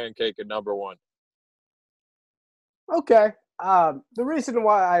go-to, a pancake at number 1. Okay. The reason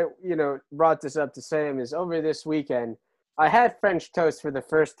why I, brought this up to Sam is over this weekend, I had French toast for the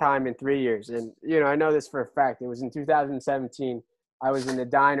first time in 3 years. And, I know this for a fact. It was in 2017. I was in a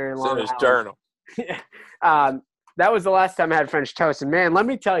diner in Long Island. It's in his journal. That was the last time I had French toast. And, man, let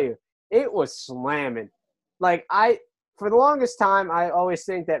me tell you, it was slamming. Like, for the longest time, I always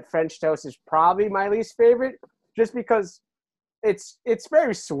think that French toast is probably my least favorite just because it's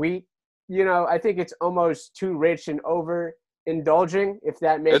very sweet. I think it's almost too rich and overindulging, if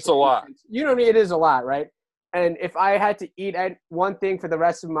that makes sense. It's a lot. You know what I mean? It is a lot, right? And if I had to eat one thing for the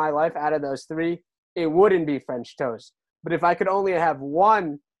rest of my life out of those 3, it wouldn't be French toast. But if I could only have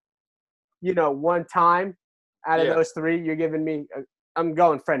one time out of those 3, you're giving me I'm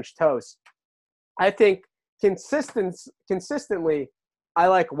going French toast. I think consistently, I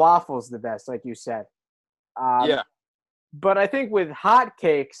like waffles the best, like you said. But I think with hot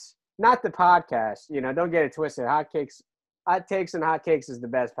cakes, not the podcast, don't get it twisted. Hot takes and hotcakes is the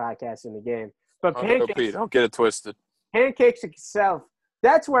best podcast in the game. But pancakes, don't get it twisted. Pancakes itself,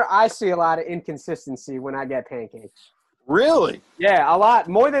 that's where I see a lot of inconsistency when I get pancakes. Really? Yeah, a lot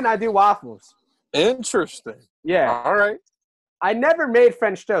more than I do waffles. Interesting. Yeah. All right. I never made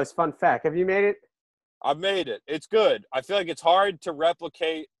French toast. Fun fact. Have you made it? I've made it. It's good. I feel like it's hard to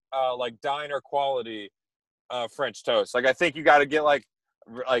replicate like diner quality French toast. Like, I think you got to get like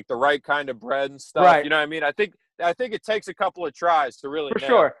the right kind of bread and stuff. Right. You know what I mean? I think it takes a couple of tries to really nail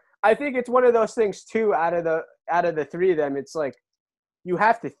sure. it. I think it's one of those things too. Out of the 3 of them, it's like you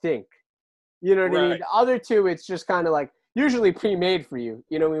have to think. You know what I mean? The other 2, it's just kind of like usually pre-made for you.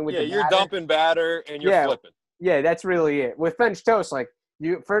 You know what I mean? With you're dumping batter and you're flipping. Yeah, that's really it. With French toast, like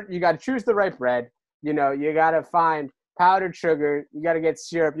you got to choose the right bread. You got to find powdered sugar. You got to get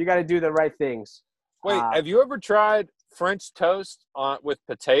syrup. You got to do the right things. Wait, have you ever tried French toast with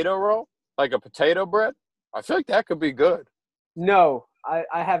potato roll, like a potato bread? I feel like that could be good. No, I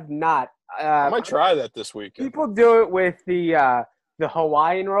have not. I might try that this weekend. People do it with the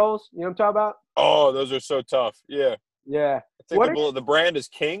Hawaiian rolls. You know what I'm talking about? Oh, those are so tough. Yeah. Yeah. I think the brand is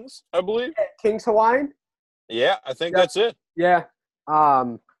King's, I believe. King's Hawaiian? Yeah, I think that's it. Yeah.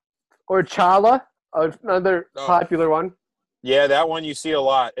 Or Chala, another popular one. Yeah, that one you see a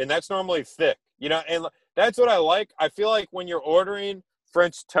lot. And that's normally thick. And that's what I like. I feel like when you're ordering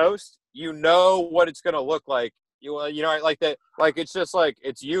French toast, you know what it's going to look like. I like that. Like, it's just like,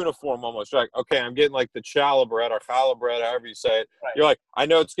 it's uniform almost. You're like, okay, I'm getting like the challah bread or challah bread, however you say it. Right. You're like, I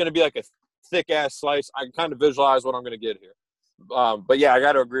know it's going to be like a thick-ass slice. I can kind of visualize what I'm going to get here. But, yeah, I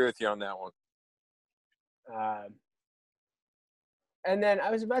got to agree with you on that one. And then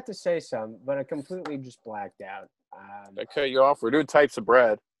I was about to say something, but I completely just blacked out. I cut you off. We're doing types of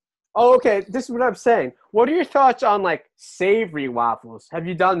bread. Oh, okay. This is what I'm saying. What are your thoughts on, like, savory waffles? Have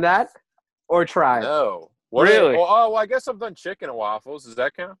you done that or tried? No. Really? Well, I guess I've done chicken and waffles. Does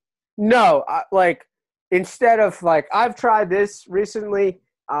that count? No. Instead of, like, I've tried this recently.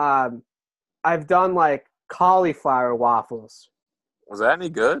 I've done, like, cauliflower waffles. Was that any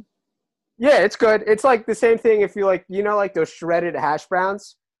good? Yeah, it's good. It's like the same thing if you like those shredded hash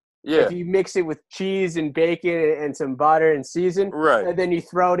browns? Yeah. If you mix it with cheese and bacon and some butter and season, right, and then you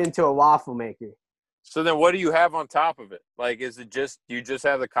throw it into a waffle maker. So then what do you have on top of it? Like, do you just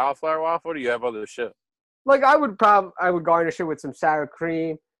have the cauliflower waffle, or do you have other shit? Like, I would garnish it with some sour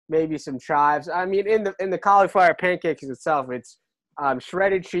cream, maybe some chives. I mean, in the cauliflower pancakes itself, it's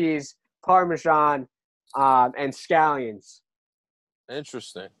shredded cheese, Parmesan, and scallions.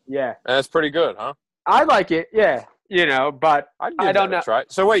 Interesting. Yeah. And that's pretty good, huh? I like it, yeah. But I don't know. Try.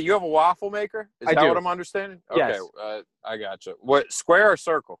 So wait, you have a waffle maker? Is that do. what I'm understanding? Yes. Okay, I gotcha. What, square or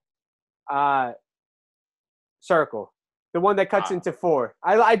circle? Circle. The one that cuts into 4.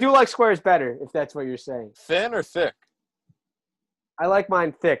 I do like squares better, if that's what you're saying. Thin or thick? I like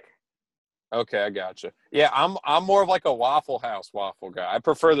mine thick. Okay, I gotcha. Yeah, I'm more of like a Waffle House waffle guy. I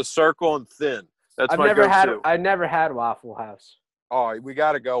prefer the circle and thin. That's my go-to. I've never had Waffle House. Oh, we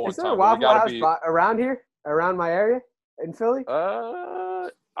got to go one time. Is there a Waffle House around here? Around my area in Philly?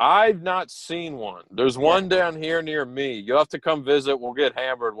 I've not seen one. There's one down here near me. You'll have to come visit. We'll get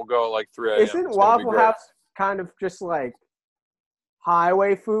hammered. We'll go at like 3 a.m. Isn't Waffle House kind of just like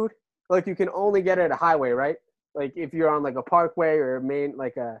highway food. Like you can only get it at a highway, right? Like if you're on like a parkway or a main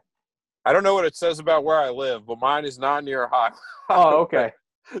like a. I don't know what it says about where I live, but mine is not near a highway. Oh, okay.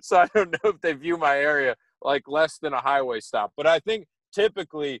 So I don't know if they view my area like less than a highway stop. But I think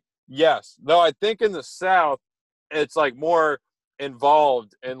typically, yes. Though I think in the South, it's like more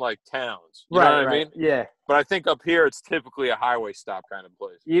involved in like towns. You know what I mean? Yeah. But I think up here, it's typically a highway stop kind of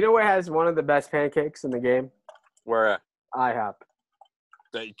place. You know what has one of the best pancakes in the game? Where at? IHOP.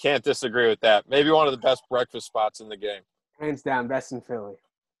 You can't disagree with that. Maybe one of the best breakfast spots in the game. Hands down, best in Philly.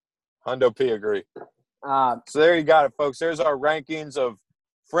 Hundo P agree. Uh, So there you got it, folks. There's our rankings of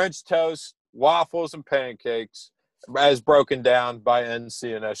French toast, waffles, and pancakes as broken down by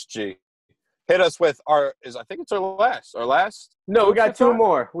NC and SG. Hit us with I think it's our last. No, we got two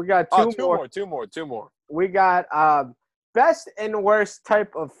more. We got two more. We got best and worst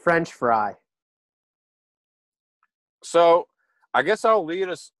type of French fry. So I guess I'll lead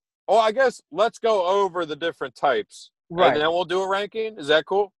us. Oh, I guess let's go over the different types. Right. And then we'll do a ranking. Is that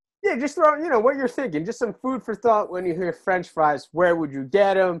cool? Yeah, just throw, what you're thinking. Just some food for thought when you hear French fries. Where would you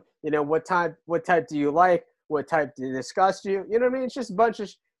get them? What type do you like? What type disgust you? You know what I mean? It's just a bunch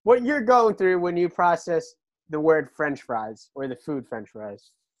of what you're going through when you process the word French fries or the food French fries.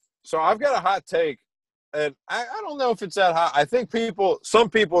 So I've got a hot take, and I don't know if it's that hot. I think some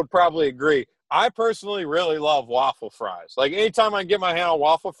people would probably agree. I personally really love waffle fries. Like anytime I can get my hand on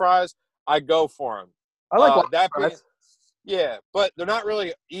waffle fries, I go for them. I like waffle fries. Yeah, but they're not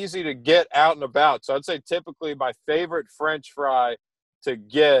really easy to get out and about. So I'd say typically my favorite French fry to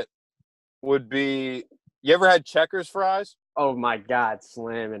get would be – you ever had Checkers fries? Oh, my God,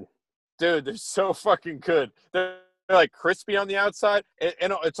 slamming. Dude, they're so fucking good. They're like crispy on the outside.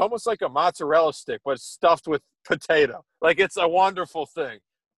 And it's almost like a mozzarella stick, but it's stuffed with potato. Like it's a wonderful thing.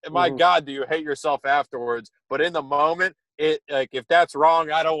 And my God, do you hate yourself afterwards. But in the moment, if that's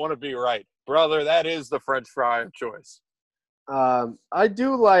wrong, I don't want to be right. Brother, that is the French fry of choice. I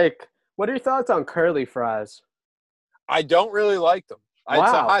do like – what are your thoughts on curly fries? I don't really like them. Wow.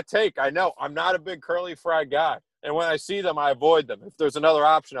 It's a hot take. I know. I'm not a big curly fry guy. And when I see them, I avoid them. If there's another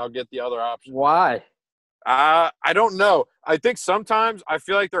option, I'll get the other option. Why? I don't know. I think sometimes I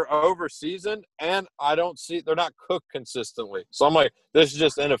feel like they're over-seasoned, and they're not cooked consistently. So I'm like, this is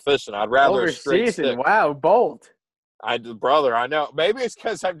just inefficient. I'd rather a straight stick. Wow, bold. Brother, I know. Maybe it's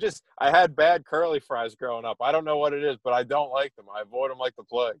because I had bad curly fries growing up. I don't know what it is, but I don't like them. I avoid them like the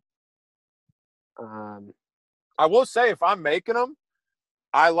plague. I will say, if I'm making them,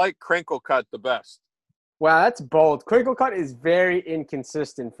 I like crinkle cut the best. Wow, that's bold. Crinkle cut is very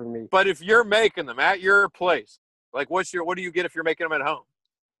inconsistent for me. But if you're making them at your place, like what do you get if you're making them at home?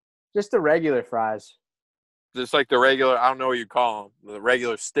 Just the regular fries. Just like the regular, I don't know what you call them, the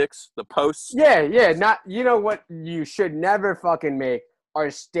regular sticks, the posts? Yeah. Not, you know what you should never fucking make are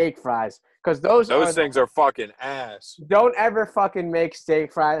steak fries. Because those things are fucking ass. Don't ever fucking make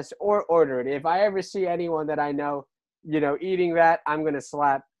steak fries or order it. If I ever see anyone that I know, eating that, I'm going to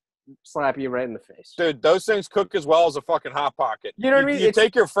slap you right in the face. Dude, those things cook as well as a fucking Hot Pocket. You know what I mean? You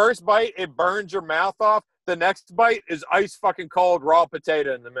take your first bite, it burns your mouth off. The next bite is ice fucking cold raw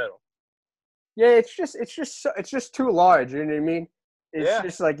potato in the middle. Yeah, it's just too large. You know what I mean? It's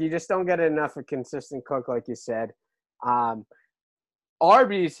just like you just don't get enough of consistent cook, like you said.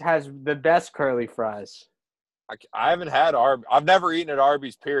 Arby's has the best curly fries. I haven't had Arby's. I've never eaten at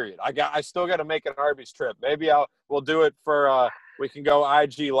Arby's. Period. I still got to make an Arby's trip. Maybe we'll do it for. We can go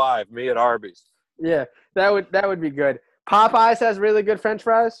IG live. Me at Arby's. Yeah, that would be good. Popeyes has really good French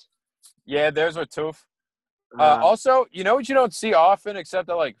fries. Yeah, there's a tooth. Also, you know what you don't see often, except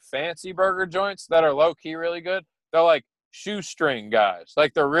at like fancy burger joints that are low key really good. They're like shoestring guys.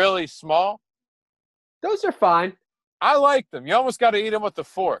 Like they're really small. Those are fine. I like them. You almost got to eat them with the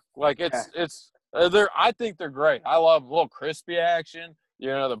fork. Like I think they're great. I love a little crispy action.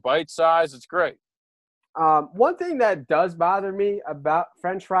 The bite size. It's great. One thing that does bother me about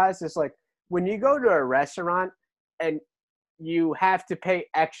French fries is like when you go to a restaurant and you have to pay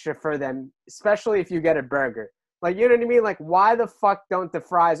extra for them, especially if you get a burger. Like, you know what I mean? Like, why the fuck don't the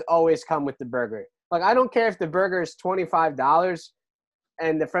fries always come with the burger? Like, I don't care if the burger is $25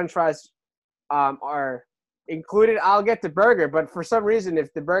 and the French fries are included. I'll get the burger, but for some reason,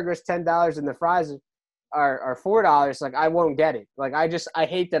 if the burger is $10 and the fries are $4, like, I won't get it. Like, I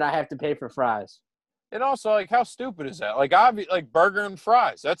hate that I have to pay for fries. And also, like, how stupid is that? Like, like burger and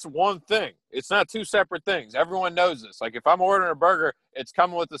fries, that's one thing. It's not two separate things. Everyone knows this. Like, if I'm ordering a burger, it's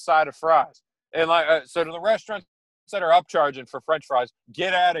coming with a side of fries. And, like, so to the restaurants that are upcharging for French fries,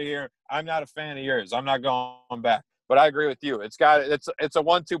 get out of here. I'm not a fan of yours. I'm not going back. But I agree with you. It's a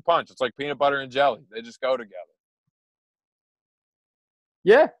 1-2 punch. It's like peanut butter and jelly. They just go together.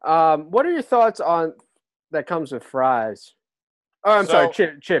 Yeah. What are your thoughts on that comes with fries? Oh, I'm sorry,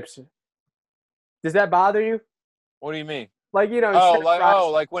 So, chips. Does that bother you? what do you mean? Like, instead of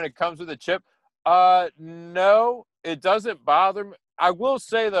fries. Like when it comes with a chip? No, it doesn't bother me. I will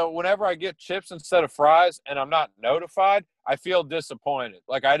say though, whenever I get chips instead of fries and I'm not notified, I feel disappointed.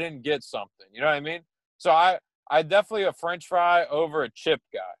 Like I didn't get something. You know what I mean? So I definitely a French fry over a chip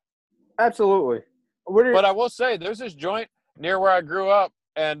guy. Absolutely. What are But I will say, there's this joint near where I grew up,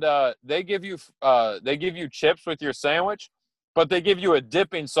 and they give you chips with your sandwich, but they give you a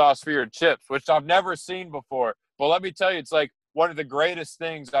dipping sauce for your chips, which I've never seen before. But let me tell you, it's like one of the greatest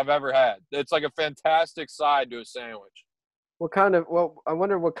things I've ever had. It's like a fantastic side to a sandwich. what kind of? Well, I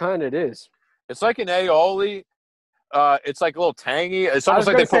wonder what kind it is. It's like an aioli. It's like a little tangy. It's I almost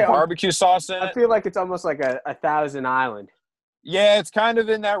was like they gonna say, put barbecue sauce in I it. feel like it's almost like a Thousand Island. Yeah, it's kind of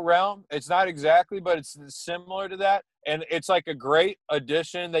in that realm. It's not exactly, but it's similar to that, and it's like a great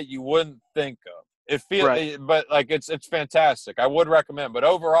addition that you wouldn't think of. Right. But like it's fantastic. I would recommend, but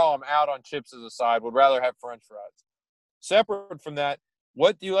overall, I'm out on chips as a side. Would rather have French fries. Separate from that,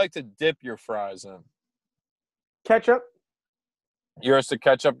 what do you like to dip your fries in? Ketchup. You're a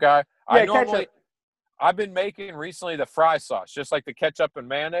ketchup guy. Yeah, ketchup. I've been making recently the fry sauce, just like the ketchup and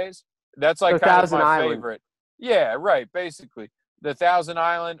mayonnaise. That's like So kind of Thousand my Island. favorite. Yeah, right. Basically, the Thousand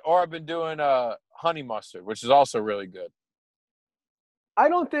Island, or I've been doing honey mustard, which is also really good. I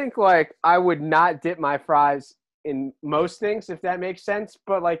don't think like I would not dip my fries in most things, if that makes sense.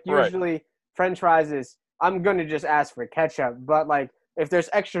 But like Right. usually French fries is I'm gonna just ask for ketchup. But like if there's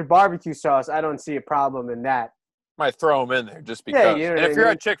extra barbecue sauce, I don't see a problem in that. Might throw them in there just Yeah, you because. know And what I if you're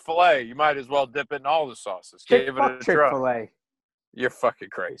mean. at Chick-fil-A, you might as well dip it in all the sauces. Give it Fuck a try. Chick-fil-A. You're fucking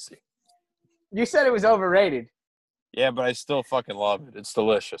crazy. You said it was overrated. Yeah, but I still fucking love it. It's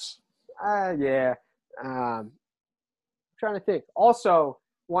delicious. Yeah. Trying to think. Also,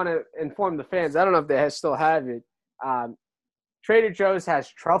 want to inform the fans. I don't know if they still have it. Um, Trader Joe's has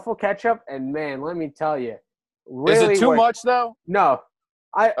truffle ketchup, and man, let me tell you, Is it really too much though? No,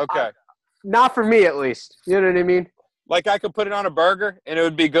 I Okay. not for me at least. You know what I mean? Like I could put it on a burger and it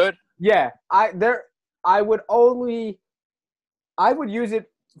would be good? Yeah, I would use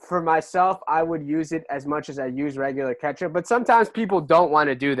it for myself. I would use it as much as I use regular ketchup, but sometimes people don't want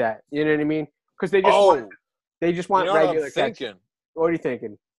to do that. You know what I mean? Because they just want you know regular what I'm thinking? ketchup. What are you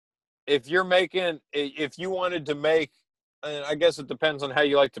thinking? If you wanted to make, and I guess it depends on how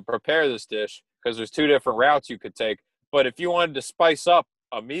you like to prepare this dish, because there's two different routes you could take. But if you wanted to spice up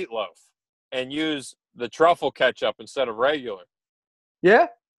a meatloaf and use the truffle ketchup instead of regular, Yeah,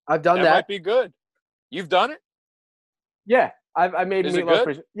 I've done that that. might be good. You've done it? Yeah, I made Is it meatloaf.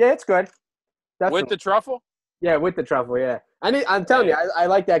 good? Yeah, it's good. Definitely. With the truffle? Yeah, with the truffle. Yeah, I'm telling you, I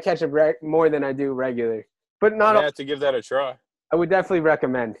like that ketchup more than I do regular. But I not. may have to give that a try. I would definitely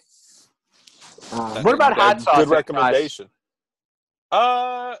recommend. What about hot sauce? Good recommendation.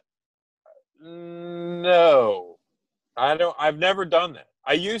 No, I don't. I've never done that.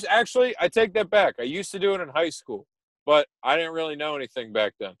 I take that back. I used to do it in high school, but I didn't really know anything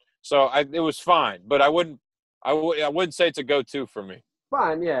back then, so it was fine. But I wouldn't say it's a go-to for me.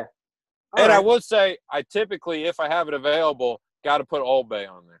 Fine, yeah. All right. I would say I typically, if I have it available, got to put Old Bay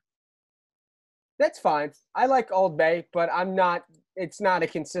on there. That's fine. I like Old Bay, but it's not a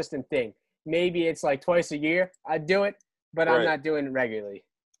consistent thing. Maybe it's like twice a year I do it, but I'm not doing it regularly.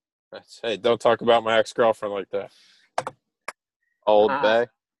 Hey, don't talk about my ex-girlfriend like that. Old Bay.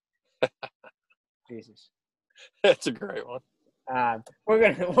 Jesus. That's a great one.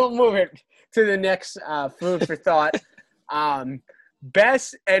 We'll move it to the next food for thought.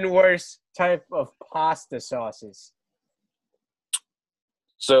 Best and worst type of pasta sauces.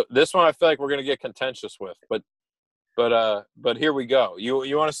 So this one I feel like we're gonna get contentious with, but here we go. You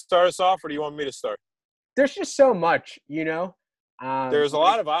want to start us off, or do you want me to start? There's just so much, There's a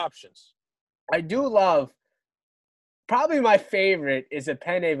lot of options. I do love. Probably my favorite is a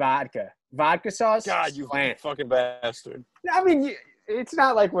penne vodka sauce. God, you fucking bastard! I mean, it's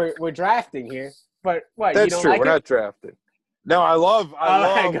not like we're drafting here, but what? That's you don't true. Like we're it? not drafting. No, I love.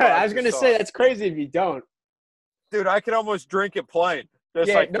 Good. I was gonna say that's crazy if you don't. Dude, I could almost drink it plain.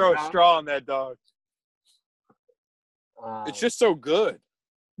 Just throw a straw on that dog. It's just so good.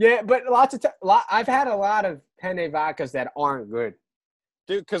 Yeah, but I've had a lot of penne vodkas that aren't good.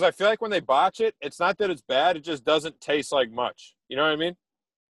 Dude, because I feel like when they botch it, it's not that it's bad. It just doesn't taste like much. You know what I mean?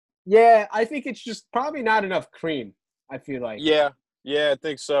 Yeah, I think it's just probably not enough cream, I feel like. Yeah, I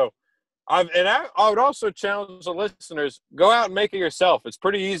think so. I would also challenge the listeners, go out and make it yourself. It's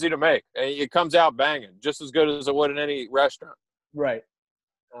pretty easy to make. It comes out banging, just as good as it would in any restaurant. Right.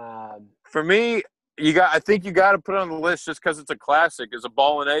 For me, I think you got to put it on the list just because it's a classic. Is a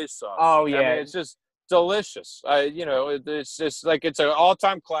bolognese sauce. Oh yeah, I mean, it's just delicious. It's just like it's an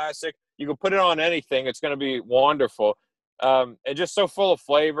all-time classic. You can put it on anything; it's going to be wonderful. And just so full of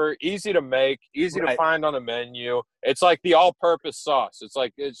flavor, easy to make, easy to find on the menu. It's like the all-purpose sauce.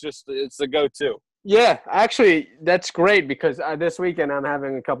 It's the go-to. Yeah, actually, that's great because this weekend I'm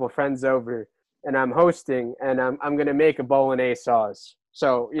having a couple of friends over and I'm hosting, and I'm going to make a bolognese sauce.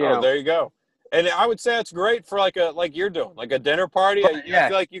 So there you go. And I would say it's great for like you're doing, like a dinner party. I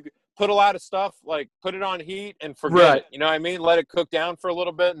feel like you could put a lot of stuff, like put it on heat and forget it. You know what I mean? Let it cook down for a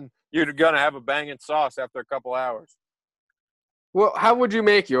little bit, and you're going to have a banging sauce after a couple hours. Well, how would you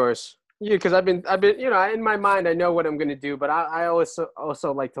make yours? Yeah, because I've been, in my mind I know what I'm going to do, but I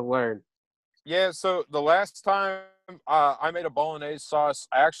also like to learn. Yeah, so the last time I made a bolognese sauce,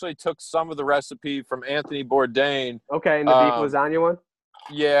 I actually took some of the recipe from Anthony Bourdain. Okay, and the beef lasagna one?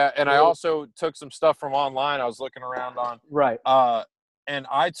 Yeah, and I also took some stuff from online I was looking around on. Right. And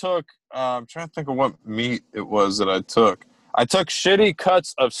I took I'm trying to think of what meat it was that I took. I took shitty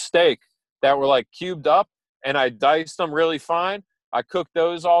cuts of steak that were like cubed up, and I diced them really fine. I cooked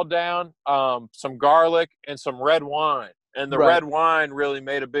those all down, some garlic and some red wine. And the red wine really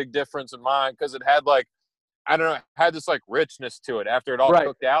made a big difference in mine because it had had this like richness to it after it all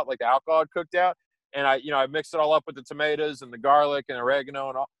cooked out, like the alcohol had cooked out. And I mixed it all up with the tomatoes and the garlic and oregano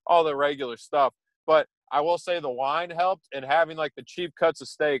and all the regular stuff. But I will say the wine helped, and having like the cheap cuts of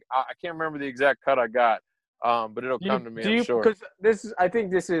steak. I can't remember the exact cut I got, but it'll come to me, I'm sure. Because I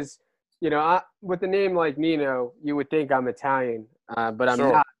think this is, with a name like Nino, you would think I'm Italian, but I'm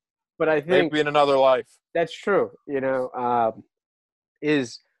not. But I think maybe in another life. That's true.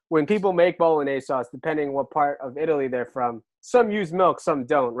 Is when people make bolognese sauce, depending what part of Italy they're from, some use milk, some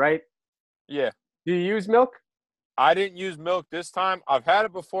don't, right? Yeah. Do you use milk? I didn't use milk this time. I've had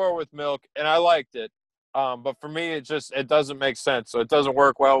it before with milk, and I liked it. But for me, it doesn't make sense. So it doesn't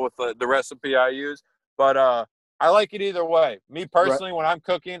work well with the recipe I use. But I like it either way. Me personally, when I'm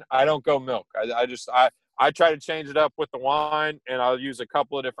cooking, I don't go milk. I try to change it up with the wine, and I'll use a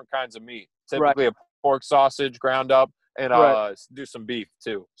couple of different kinds of meat. Typically a pork sausage ground up, and I'll do some beef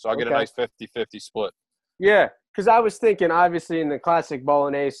too. So I'll get a nice 50-50 split. Yeah, because I was thinking, obviously, in the classic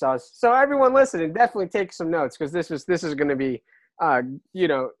bolognese sauce. So everyone listening, definitely take some notes because this is going to be,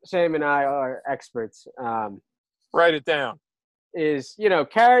 Sam and I are experts. Write it down. Is,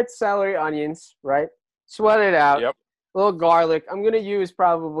 carrots, celery, onions, right? Sweat it out. Yep. A little garlic. I'm going to use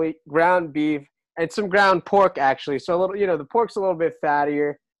probably ground beef and some ground pork, actually. So a little, the pork's a little bit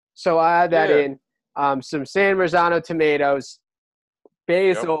fattier. So I add that in. Some San Marzano tomatoes,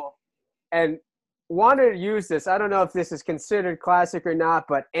 basil, and wanted to use this. I don't know if this is considered classic or not,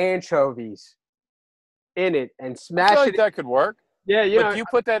 but anchovies in it and smash I feel it. like that could work. Yeah, But do you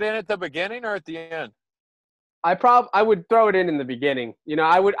put that in at the beginning or at the end? I would throw it in the beginning.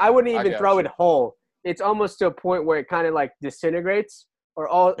 I wouldn't even throw it whole. It's almost to a point where it kind of like disintegrates or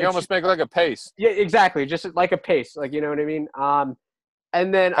all. You almost make like a paste. Yeah, exactly. Just like a paste, like, you know what I mean?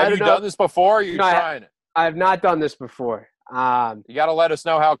 And then have you done this before? Or are you trying it? I have not done this before. You got to let us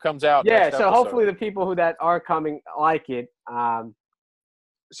know how it comes out. Yeah, so hopefully the people that are coming like it.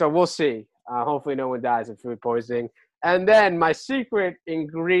 So we'll see. Hopefully no one dies of food poisoning. And then my secret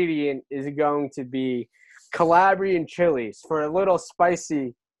ingredient is going to be Calabrian chilies for a little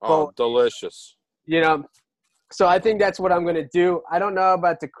spicy. Oh, delicious. So I think that's what I'm going to do. I don't know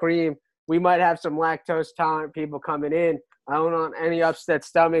about the cream. We might have some lactose tolerant people coming in. I don't want any upset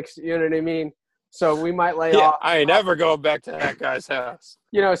stomachs, you know what I mean? So we might lay off. I ain't never going back to that guy's house.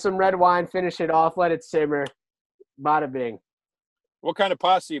 Some red wine, finish it off, let it simmer. Bada bing. What kind of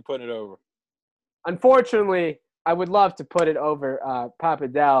pasta you putting it over? Unfortunately, I would love to put it over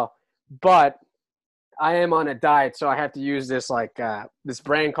pappardelle, but I am on a diet, so I have to use this this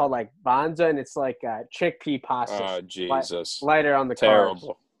brand called like Banza, and it's like chickpea pasta. Oh, Jesus. Lighter on the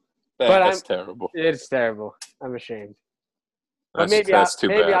terrible. Carbs. That's terrible. It's terrible. I'm ashamed. But that's too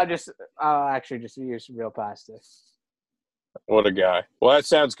bad. I'll actually just use real pasta. What a guy. Well, that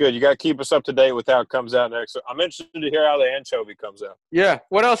sounds good. You got to keep us up to date with how it comes out next. I'm interested to hear how the anchovy comes out. Yeah.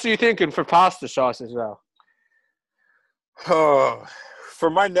 What else are you thinking for pasta sauces, though? Oh, for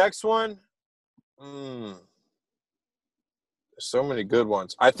my next one, there's so many good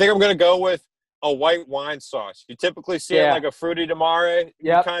ones. I think I'm going to go with a white wine sauce. You typically see it like a frutti di mare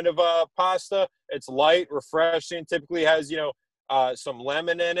kind of pasta. It's light, refreshing. Typically has, some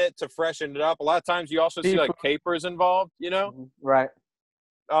lemon in it to freshen it up. A lot of times you also see like capers involved, Right.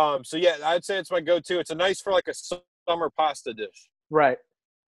 So yeah, I'd say it's my go-to. It's a nice for like a summer pasta dish. Right.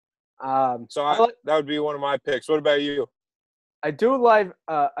 That would be one of my picks. What about you? I do like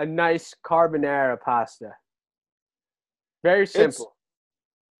a nice carbonara pasta. Very simple.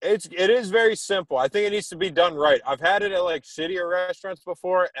 It is very simple. I think it needs to be done right. I've had it at like shittier restaurants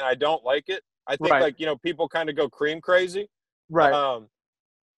before, and I don't like it. I think Right. people kind of go cream crazy. Right.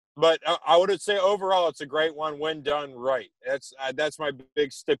 But I would say overall, it's a great one when done right. That's my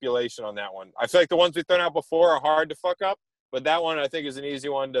big stipulation on that one. I feel like the ones we've thrown out before are hard to fuck up, but that one I think is an easy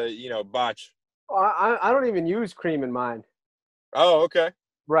one to botch. I don't even use cream in mine. Oh, okay.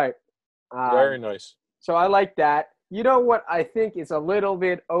 Right. Very nice. So I like that. You know what I think is a little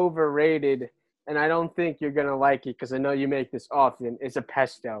bit overrated, and I don't think you're going to like it because I know you make this often, is a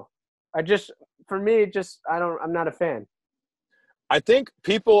pesto. For me, I'm not a fan. I think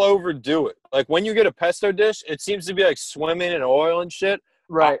people overdo it. Like when you get a pesto dish, it seems to be like swimming in oil and shit.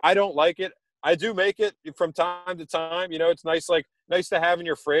 Right. I don't like it. I do make it from time to time. It's nice to have in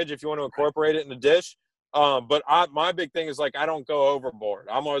your fridge if you want to incorporate it in the dish. But my big thing is like I don't go overboard.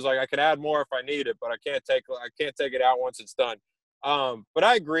 I'm always like I can add more if I need it, but I can't take it out once it's done. But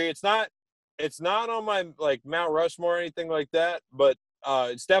I agree, it's not on my like Mount Rushmore or anything like that. But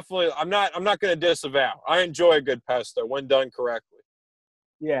it's definitely I'm not going to disavow. I enjoy a good pesto when done correctly.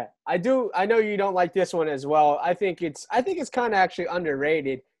 Yeah, I do. I know you don't like this one as well. I think it's kind of actually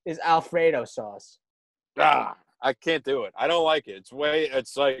underrated. Is Alfredo sauce? I can't do it. I don't like it.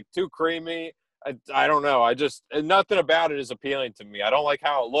 It's like too creamy. I don't know. Nothing about it is appealing to me. I don't like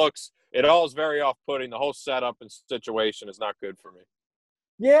how it looks. It all is very off-putting. The whole setup and situation is not good for me.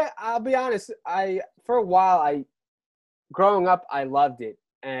 Yeah, I'll be honest. For a while, growing up, I loved it.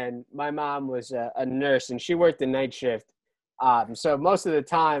 And my mom was a nurse, and she worked the night shift. So most of the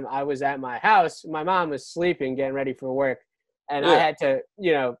time I was at my house, my mom was sleeping, getting ready for work. And I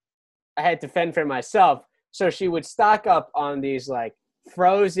had to fend for myself. So she would stock up on these like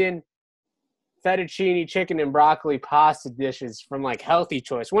frozen fettuccine chicken and broccoli pasta dishes from like Healthy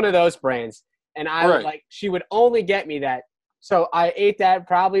Choice, one of those brands. And she would only get me that. So I ate that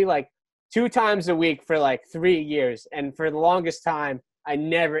probably like 2 times a week for like 3 years. And for the longest time, I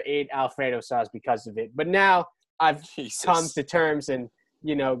never ate Alfredo sauce because of it. But now I've come to terms and,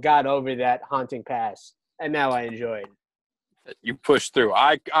 got over that haunting past. And now I enjoy it. You push through.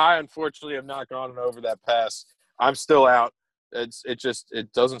 I unfortunately have not gone over that pass. I'm still out.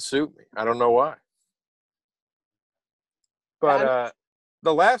 It doesn't suit me. I don't know why. But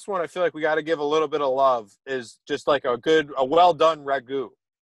the last one I feel like we got to give a little bit of love is just like a well done ragu.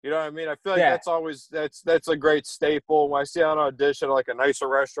 You know what I mean? I feel like that's a great staple. When I see it on a dish at like a nicer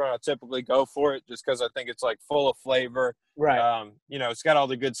restaurant, I typically go for it just because I think it's like full of flavor. Right. It's got all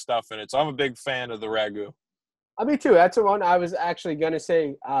the good stuff in it. So I'm a big fan of the ragu. Me too. That's the one I was actually going to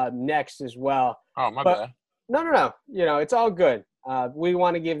say next as well. Oh, my bad. No. It's all good. We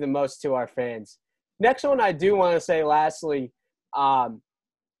want to give the most to our fans. Next one I do want to say lastly,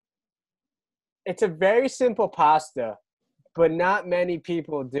 it's a very simple pasta, but not many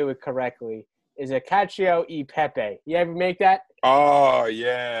people do it correctly, is a cacio e pepe. You ever make that? Oh,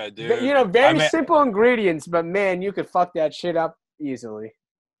 yeah, dude. Very simple ingredients, but, man, you could fuck that shit up easily.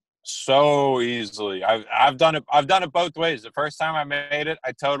 So easily. I've done it both ways. The first time I made it,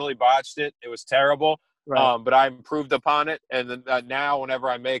 I totally botched it. It was terrible. Right. But I improved upon it, and then now whenever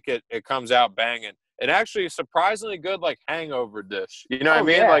I make it, it comes out banging. It actually is surprisingly good, like hangover dish. You know what I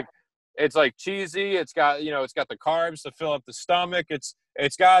mean? Yeah. Like it's like cheesy. It's got it's got the carbs to fill up the stomach. It's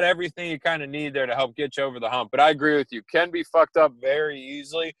got everything you kind of need there to help get you over the hump. But I agree with you. Can be fucked up very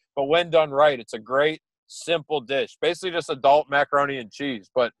easily, but when done right, it's a great simple dish. Basically just adult macaroni and cheese,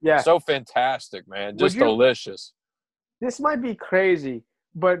 but so fantastic, man. Just delicious. This might be crazy,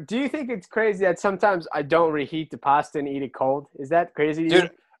 but do you think it's crazy that sometimes I don't reheat the pasta and eat it cold? Is that crazy to you?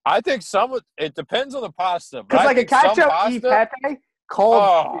 Dude, I think it depends on the pasta. Because like a cacio e pepe,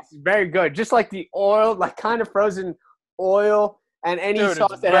 cold is very good. Just like the oil, like kind of frozen oil and any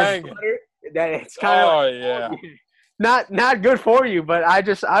sauce that has butter, that it's kind of not good for you, but I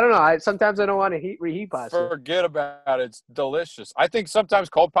don't know. Sometimes I don't want to reheat pasta. Forget about it. It's delicious. I think sometimes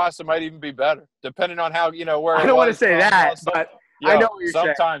cold pasta might even be better, depending on how, where I don't want to say that, but I know what you're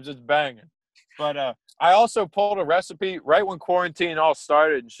saying. Sometimes it's banging. But I also pulled a recipe right when quarantine all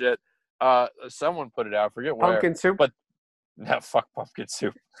started and shit. Someone put it out. I forget where. Pumpkin soup? But no, fuck pumpkin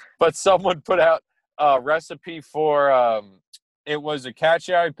soup. But someone put out a recipe for it was a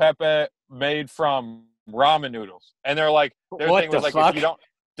cacio e pepe made from ramen noodles, and they're like, their thing was like, if you don't,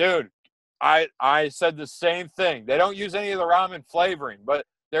 dude, I said the same thing. They don't use any of the ramen flavoring, but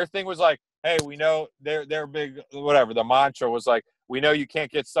their thing was like, hey, we know they're big, whatever. The mantra was like, we know you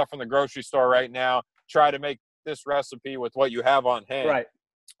can't get stuff from the grocery store right now. Try to make this recipe with what you have on hand. Right.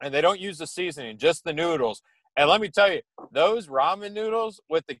 And they don't use the seasoning, just the noodles. And let me tell you, those ramen noodles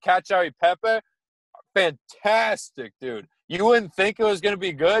with the cacio pepe, fantastic, dude. You wouldn't think it was going to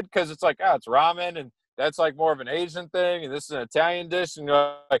be good because it's like, it's ramen, and that's like more of an Asian thing, and this is an Italian dish. And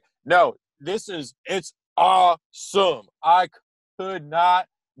you're like, no, it's awesome. I could not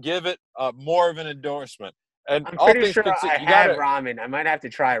give it more of an endorsement. And I'm pretty sure I had ramen. I might have to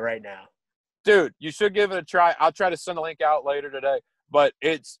try it right now. Dude, you should give it a try. I'll try to send a link out later today. But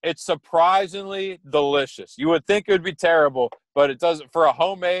it's surprisingly delicious. You would think it would be terrible, but it doesn't. For a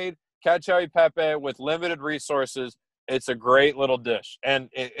homemade cacio pepe with limited resources, it's a great little dish. And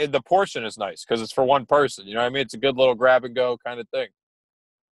the portion is nice because it's for one person. You know what I mean? It's a good little grab-and-go kind of thing.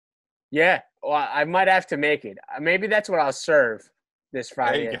 Yeah. Well, I might have to make it. Maybe that's what I'll serve this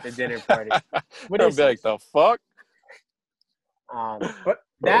Friday at the dinner party. What do you be like, the fuck? But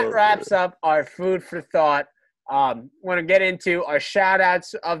that wraps up our food for thought. Want to get into our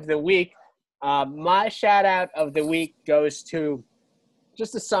shout-outs of the week. My shout-out of the week goes to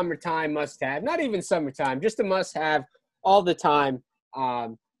just a summertime must-have. Not even summertime, just a must-have all the time.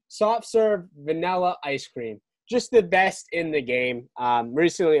 Soft serve vanilla ice cream. Just the best in the game.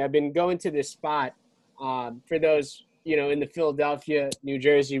 Recently, I've been going to this spot for those, in the Philadelphia, New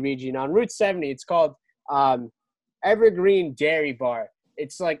Jersey region on Route 70. It's called Evergreen Dairy Bar.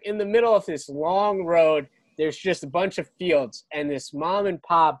 It's like in the middle of this long road. There's just a bunch of fields and this mom and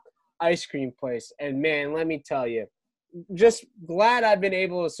pop ice cream place. And man, let me tell you, just glad I've been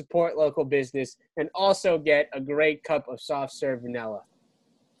able to support local business and also get a great cup of soft serve vanilla.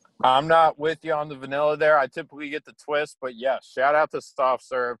 I'm not with you on the vanilla there. I typically get the twist, but yes, shout out to soft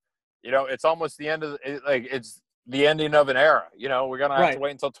serve. It's almost the end of it's the ending of an era. We're going to have to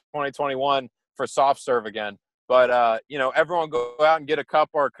wait until 2021 for soft serve again. But, everyone go out and get a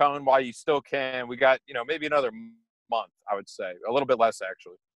cup or a cone while you still can. We got, maybe another month, I would say. A little bit less,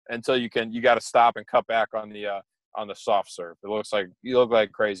 actually, until you got to stop and cut back on the soft serve. It looks like you look like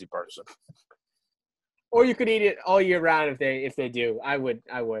a crazy person. Or you could eat it all year round if they do. I would.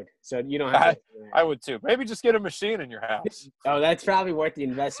 So you don't have to. I would too. Maybe just get a machine in your house. Oh, that's probably worth the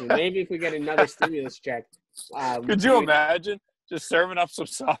investment. Maybe if we get another stimulus check. Could you imagine just serving up some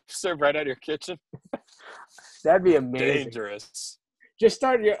soft serve right out of your kitchen? That'd be amazing. Dangerous. Just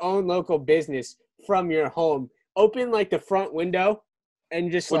start your own local business from your home. Open like the front window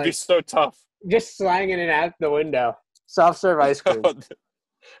and just would be so tough. Just slanging it out the window. Soft serve ice cream.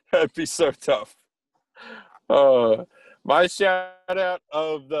 That'd be so tough. My shout out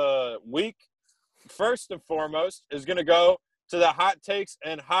of the week, first and foremost, is going to go to the Hot Takes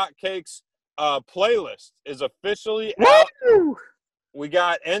and Hot Cakes playlist is officially out. We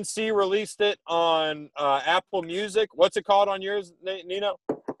got NC released it on Apple Music. What's it called on yours, Nino?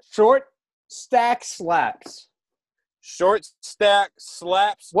 Short Stack Slaps. Short Stack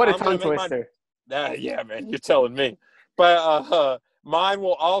Slaps. What a tongue twister. Yeah, man, you're telling me. But mine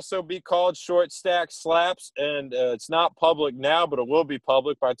will also be called Short Stack Slaps, and it's not public now, but it will be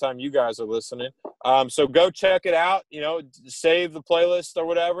public by the time you guys are listening. So go check it out. Save the playlist or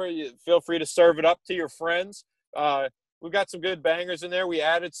whatever. Feel free to serve it up to your friends. We've got some good bangers in there. We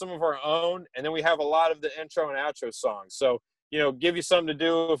added some of our own, and then we have a lot of the intro and outro songs. So, give you something to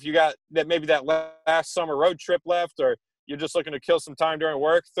do if you got that last summer road trip left, or you're just looking to kill some time during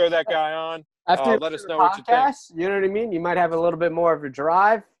work, throw that guy on. After let us know what you think. You know what I mean? You might have a little bit more of a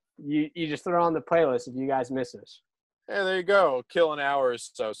drive. You just throw on the playlist if you guys miss us. Yeah, there you go. Kill an hour or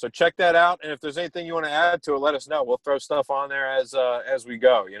so. So check that out. And if there's anything you want to add to it, let us know. We'll throw stuff on there as we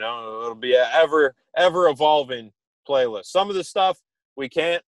go. It'll be an ever evolving playlist. Some of the stuff we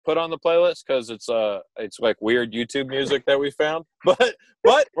can't put on the playlist because it's like weird YouTube music that we found. But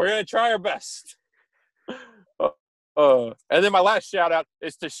we're gonna try our best. And then my last shout out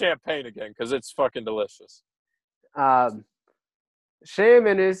is to champagne again because it's fucking delicious. Shame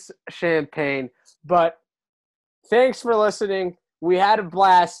it is champagne, but thanks for listening. We had a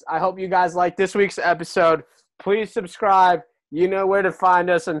blast. I hope you guys liked this week's episode. Please subscribe. You know where to find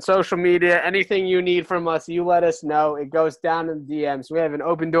us on social media. Anything you need from us, you let us know. It goes down in the DMs. We have an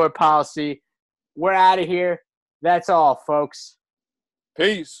open door policy. We're out of here. That's all, folks.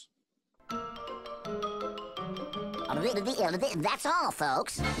 Peace. That's all,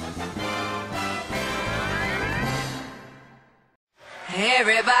 folks.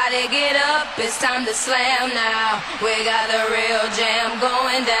 Everybody get up, it's time to slam now. We got the real jam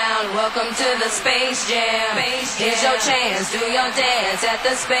going down. Welcome to the Space Jam. Here's your chance, do your dance at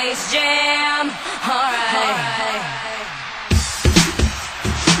the Space Jam. Alright.